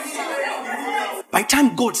 By the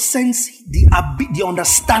time God sends the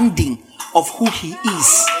understanding of who he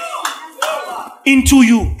is into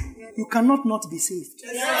you, you cannot not be saved.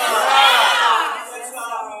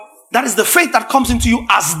 That is the faith that comes into you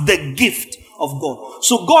as the gift of God.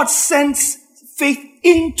 So God sends faith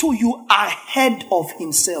into you ahead of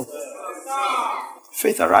himself.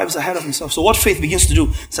 Faith arrives ahead of himself. So what faith begins to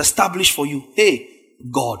do is establish for you, hey,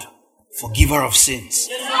 God, forgiver of sins.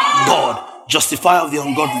 God, justifier of the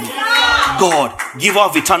ungodly. God, giver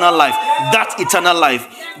of eternal life. That eternal life.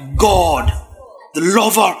 God, the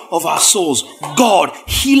lover of our souls. God,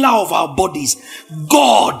 healer of our bodies.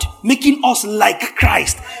 God, making us like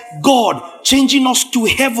Christ. God, changing us to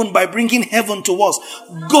heaven by bringing heaven to us.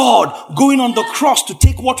 God, going on the cross to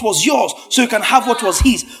take what was yours so you can have what was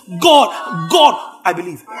his. God, I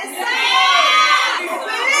believe.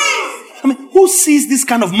 I mean, who sees this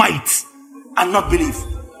kind of might and not believe?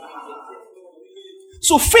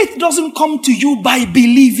 So faith doesn't come to you by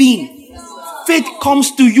believing. Faith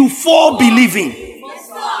comes to you for believing.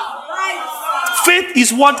 Faith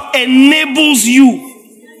is what enables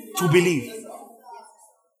you to believe.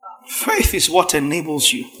 Faith is what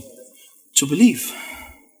enables you to believe.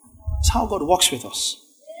 It's how God works with us.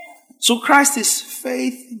 So Christ is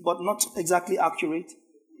faith, but not exactly accurate.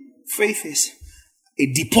 Faith is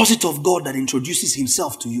a deposit of God that introduces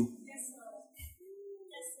himself to you.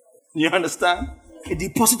 You understand? A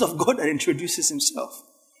deposit of God that introduces himself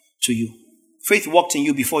to you. Faith walked in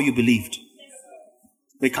you before you believed.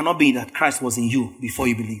 But it cannot be that Christ was in you before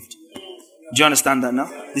you believed. Do you understand that now?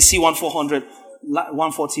 The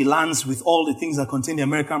C-140 lands with all the things that contain the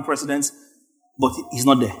American presidents, but he's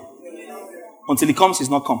not there. Until he comes, he's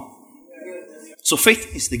not come. So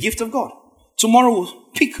faith is the gift of God. Tomorrow we'll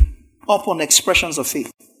pick up on expressions of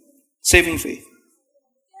faith. Saving faith.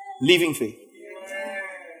 Living faith.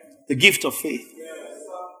 The gift of faith.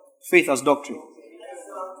 Faith as doctrine.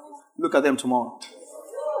 Look at them tomorrow.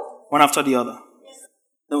 One after the other.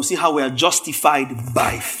 Then we'll see how we are justified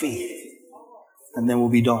by faith. And then we'll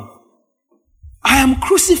be done. I am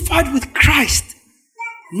crucified with Christ.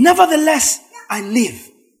 Nevertheless, I live.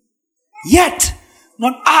 Yet,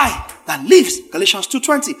 not I that lives, Galatians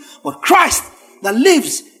 2:20, but Christ that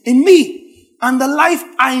lives in me. And the life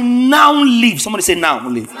I now live. Somebody say now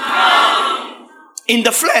live. Now. In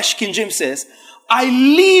the flesh, King James says, I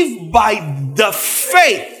live by the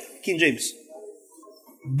faith. King James.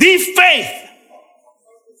 The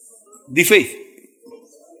faith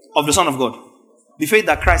of the Son of God. The faith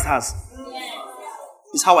that Christ has.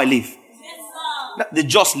 Is how I live. The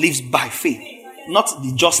just lives by faith. Not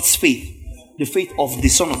the just's faith. The faith of the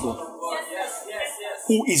Son of God.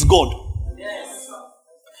 Who is God.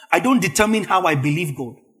 I don't determine how I believe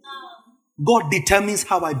God. God determines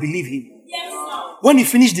how I believe him. When he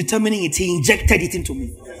finished determining it, he injected it into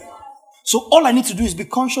me. So all I need to do is be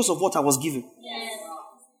conscious of what I was given.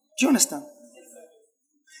 Do you understand?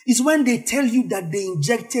 It's when they tell you that they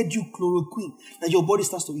injected you chloroquine that your body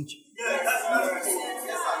starts to itch.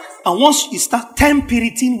 And once you start, 10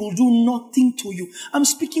 Piriton will do nothing to you. I'm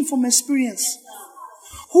speaking from experience.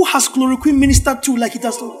 Who has chloroquine ministered to like it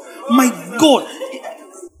has to? My God.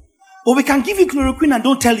 But we can give you chloroquine and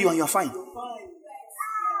don't tell you and you're fine.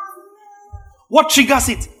 What triggers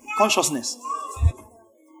it? Consciousness.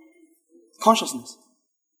 Consciousness.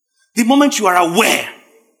 The moment you are aware,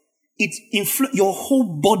 your whole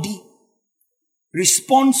body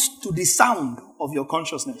responds to the sound of your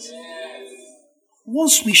consciousness.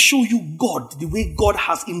 Once we show you God, the way God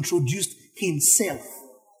has introduced himself,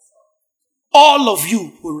 all of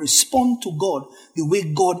you will respond to God the way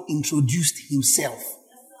God introduced himself.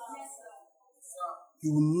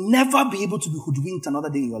 You will never be able to be hoodwinked another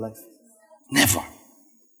day in your life. Never.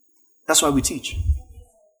 That's why we teach.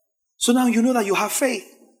 So now you know that you have faith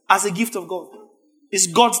as a gift of God. It's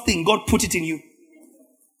God's thing. God put it in you.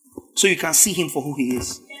 So you can see him for who he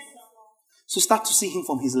is. So start to see him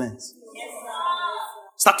from his lens.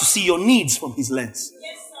 Start to see your needs from his lens.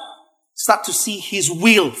 Start to see his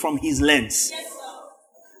will from his lens.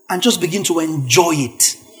 And just begin to enjoy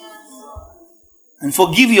it. And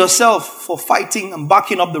forgive yourself for fighting and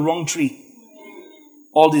backing up the wrong tree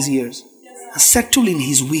all these years. And settle in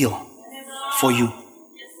his will for you.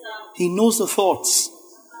 He knows the thoughts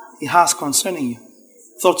he has concerning you.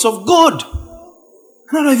 Thoughts of good,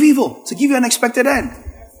 not of evil, to give you an expected end.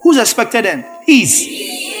 Whose expected end? His.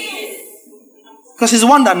 Because he's the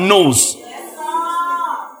one that knows.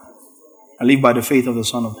 I live by the faith of the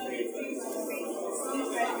Son of God.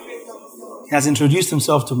 He has introduced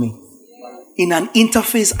himself to me in an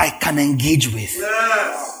interface I can engage with.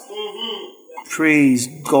 Praise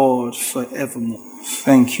God forevermore.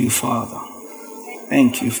 Thank you, Father.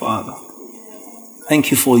 Thank you, Father.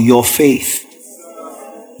 Thank you for your faith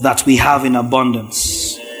that we have in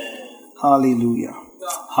abundance. Hallelujah.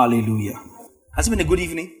 Hallelujah. Has it been a good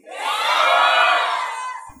evening?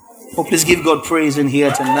 Oh, please give God praise in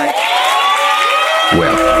here tonight.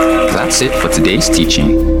 Well, that's it for today's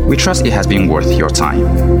teaching. We trust it has been worth your time.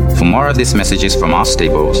 For more of these messages from our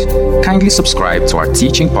stables, kindly subscribe to our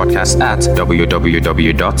teaching podcast at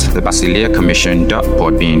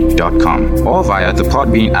www.thebasileacommission.podbean.com or via the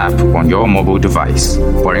Podbean app on your mobile device.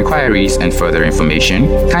 For inquiries and further information,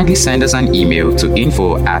 kindly send us an email to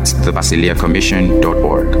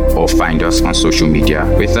info@thebasileacommission.org or find us on social media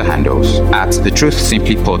with the handles @The Truth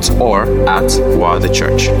Simply Put or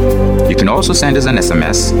 @WildTheChurch. You can also send us an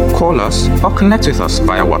SMS, call us, or connect with us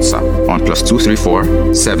via WhatsApp on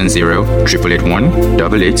 +234 70 881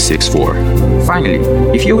 8864. Finally,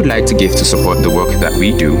 if you would like to give to support the work that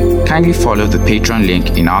we do, kindly follow the Patreon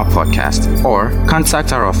link in our podcast or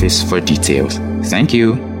contact our office for details. Thank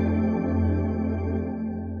you.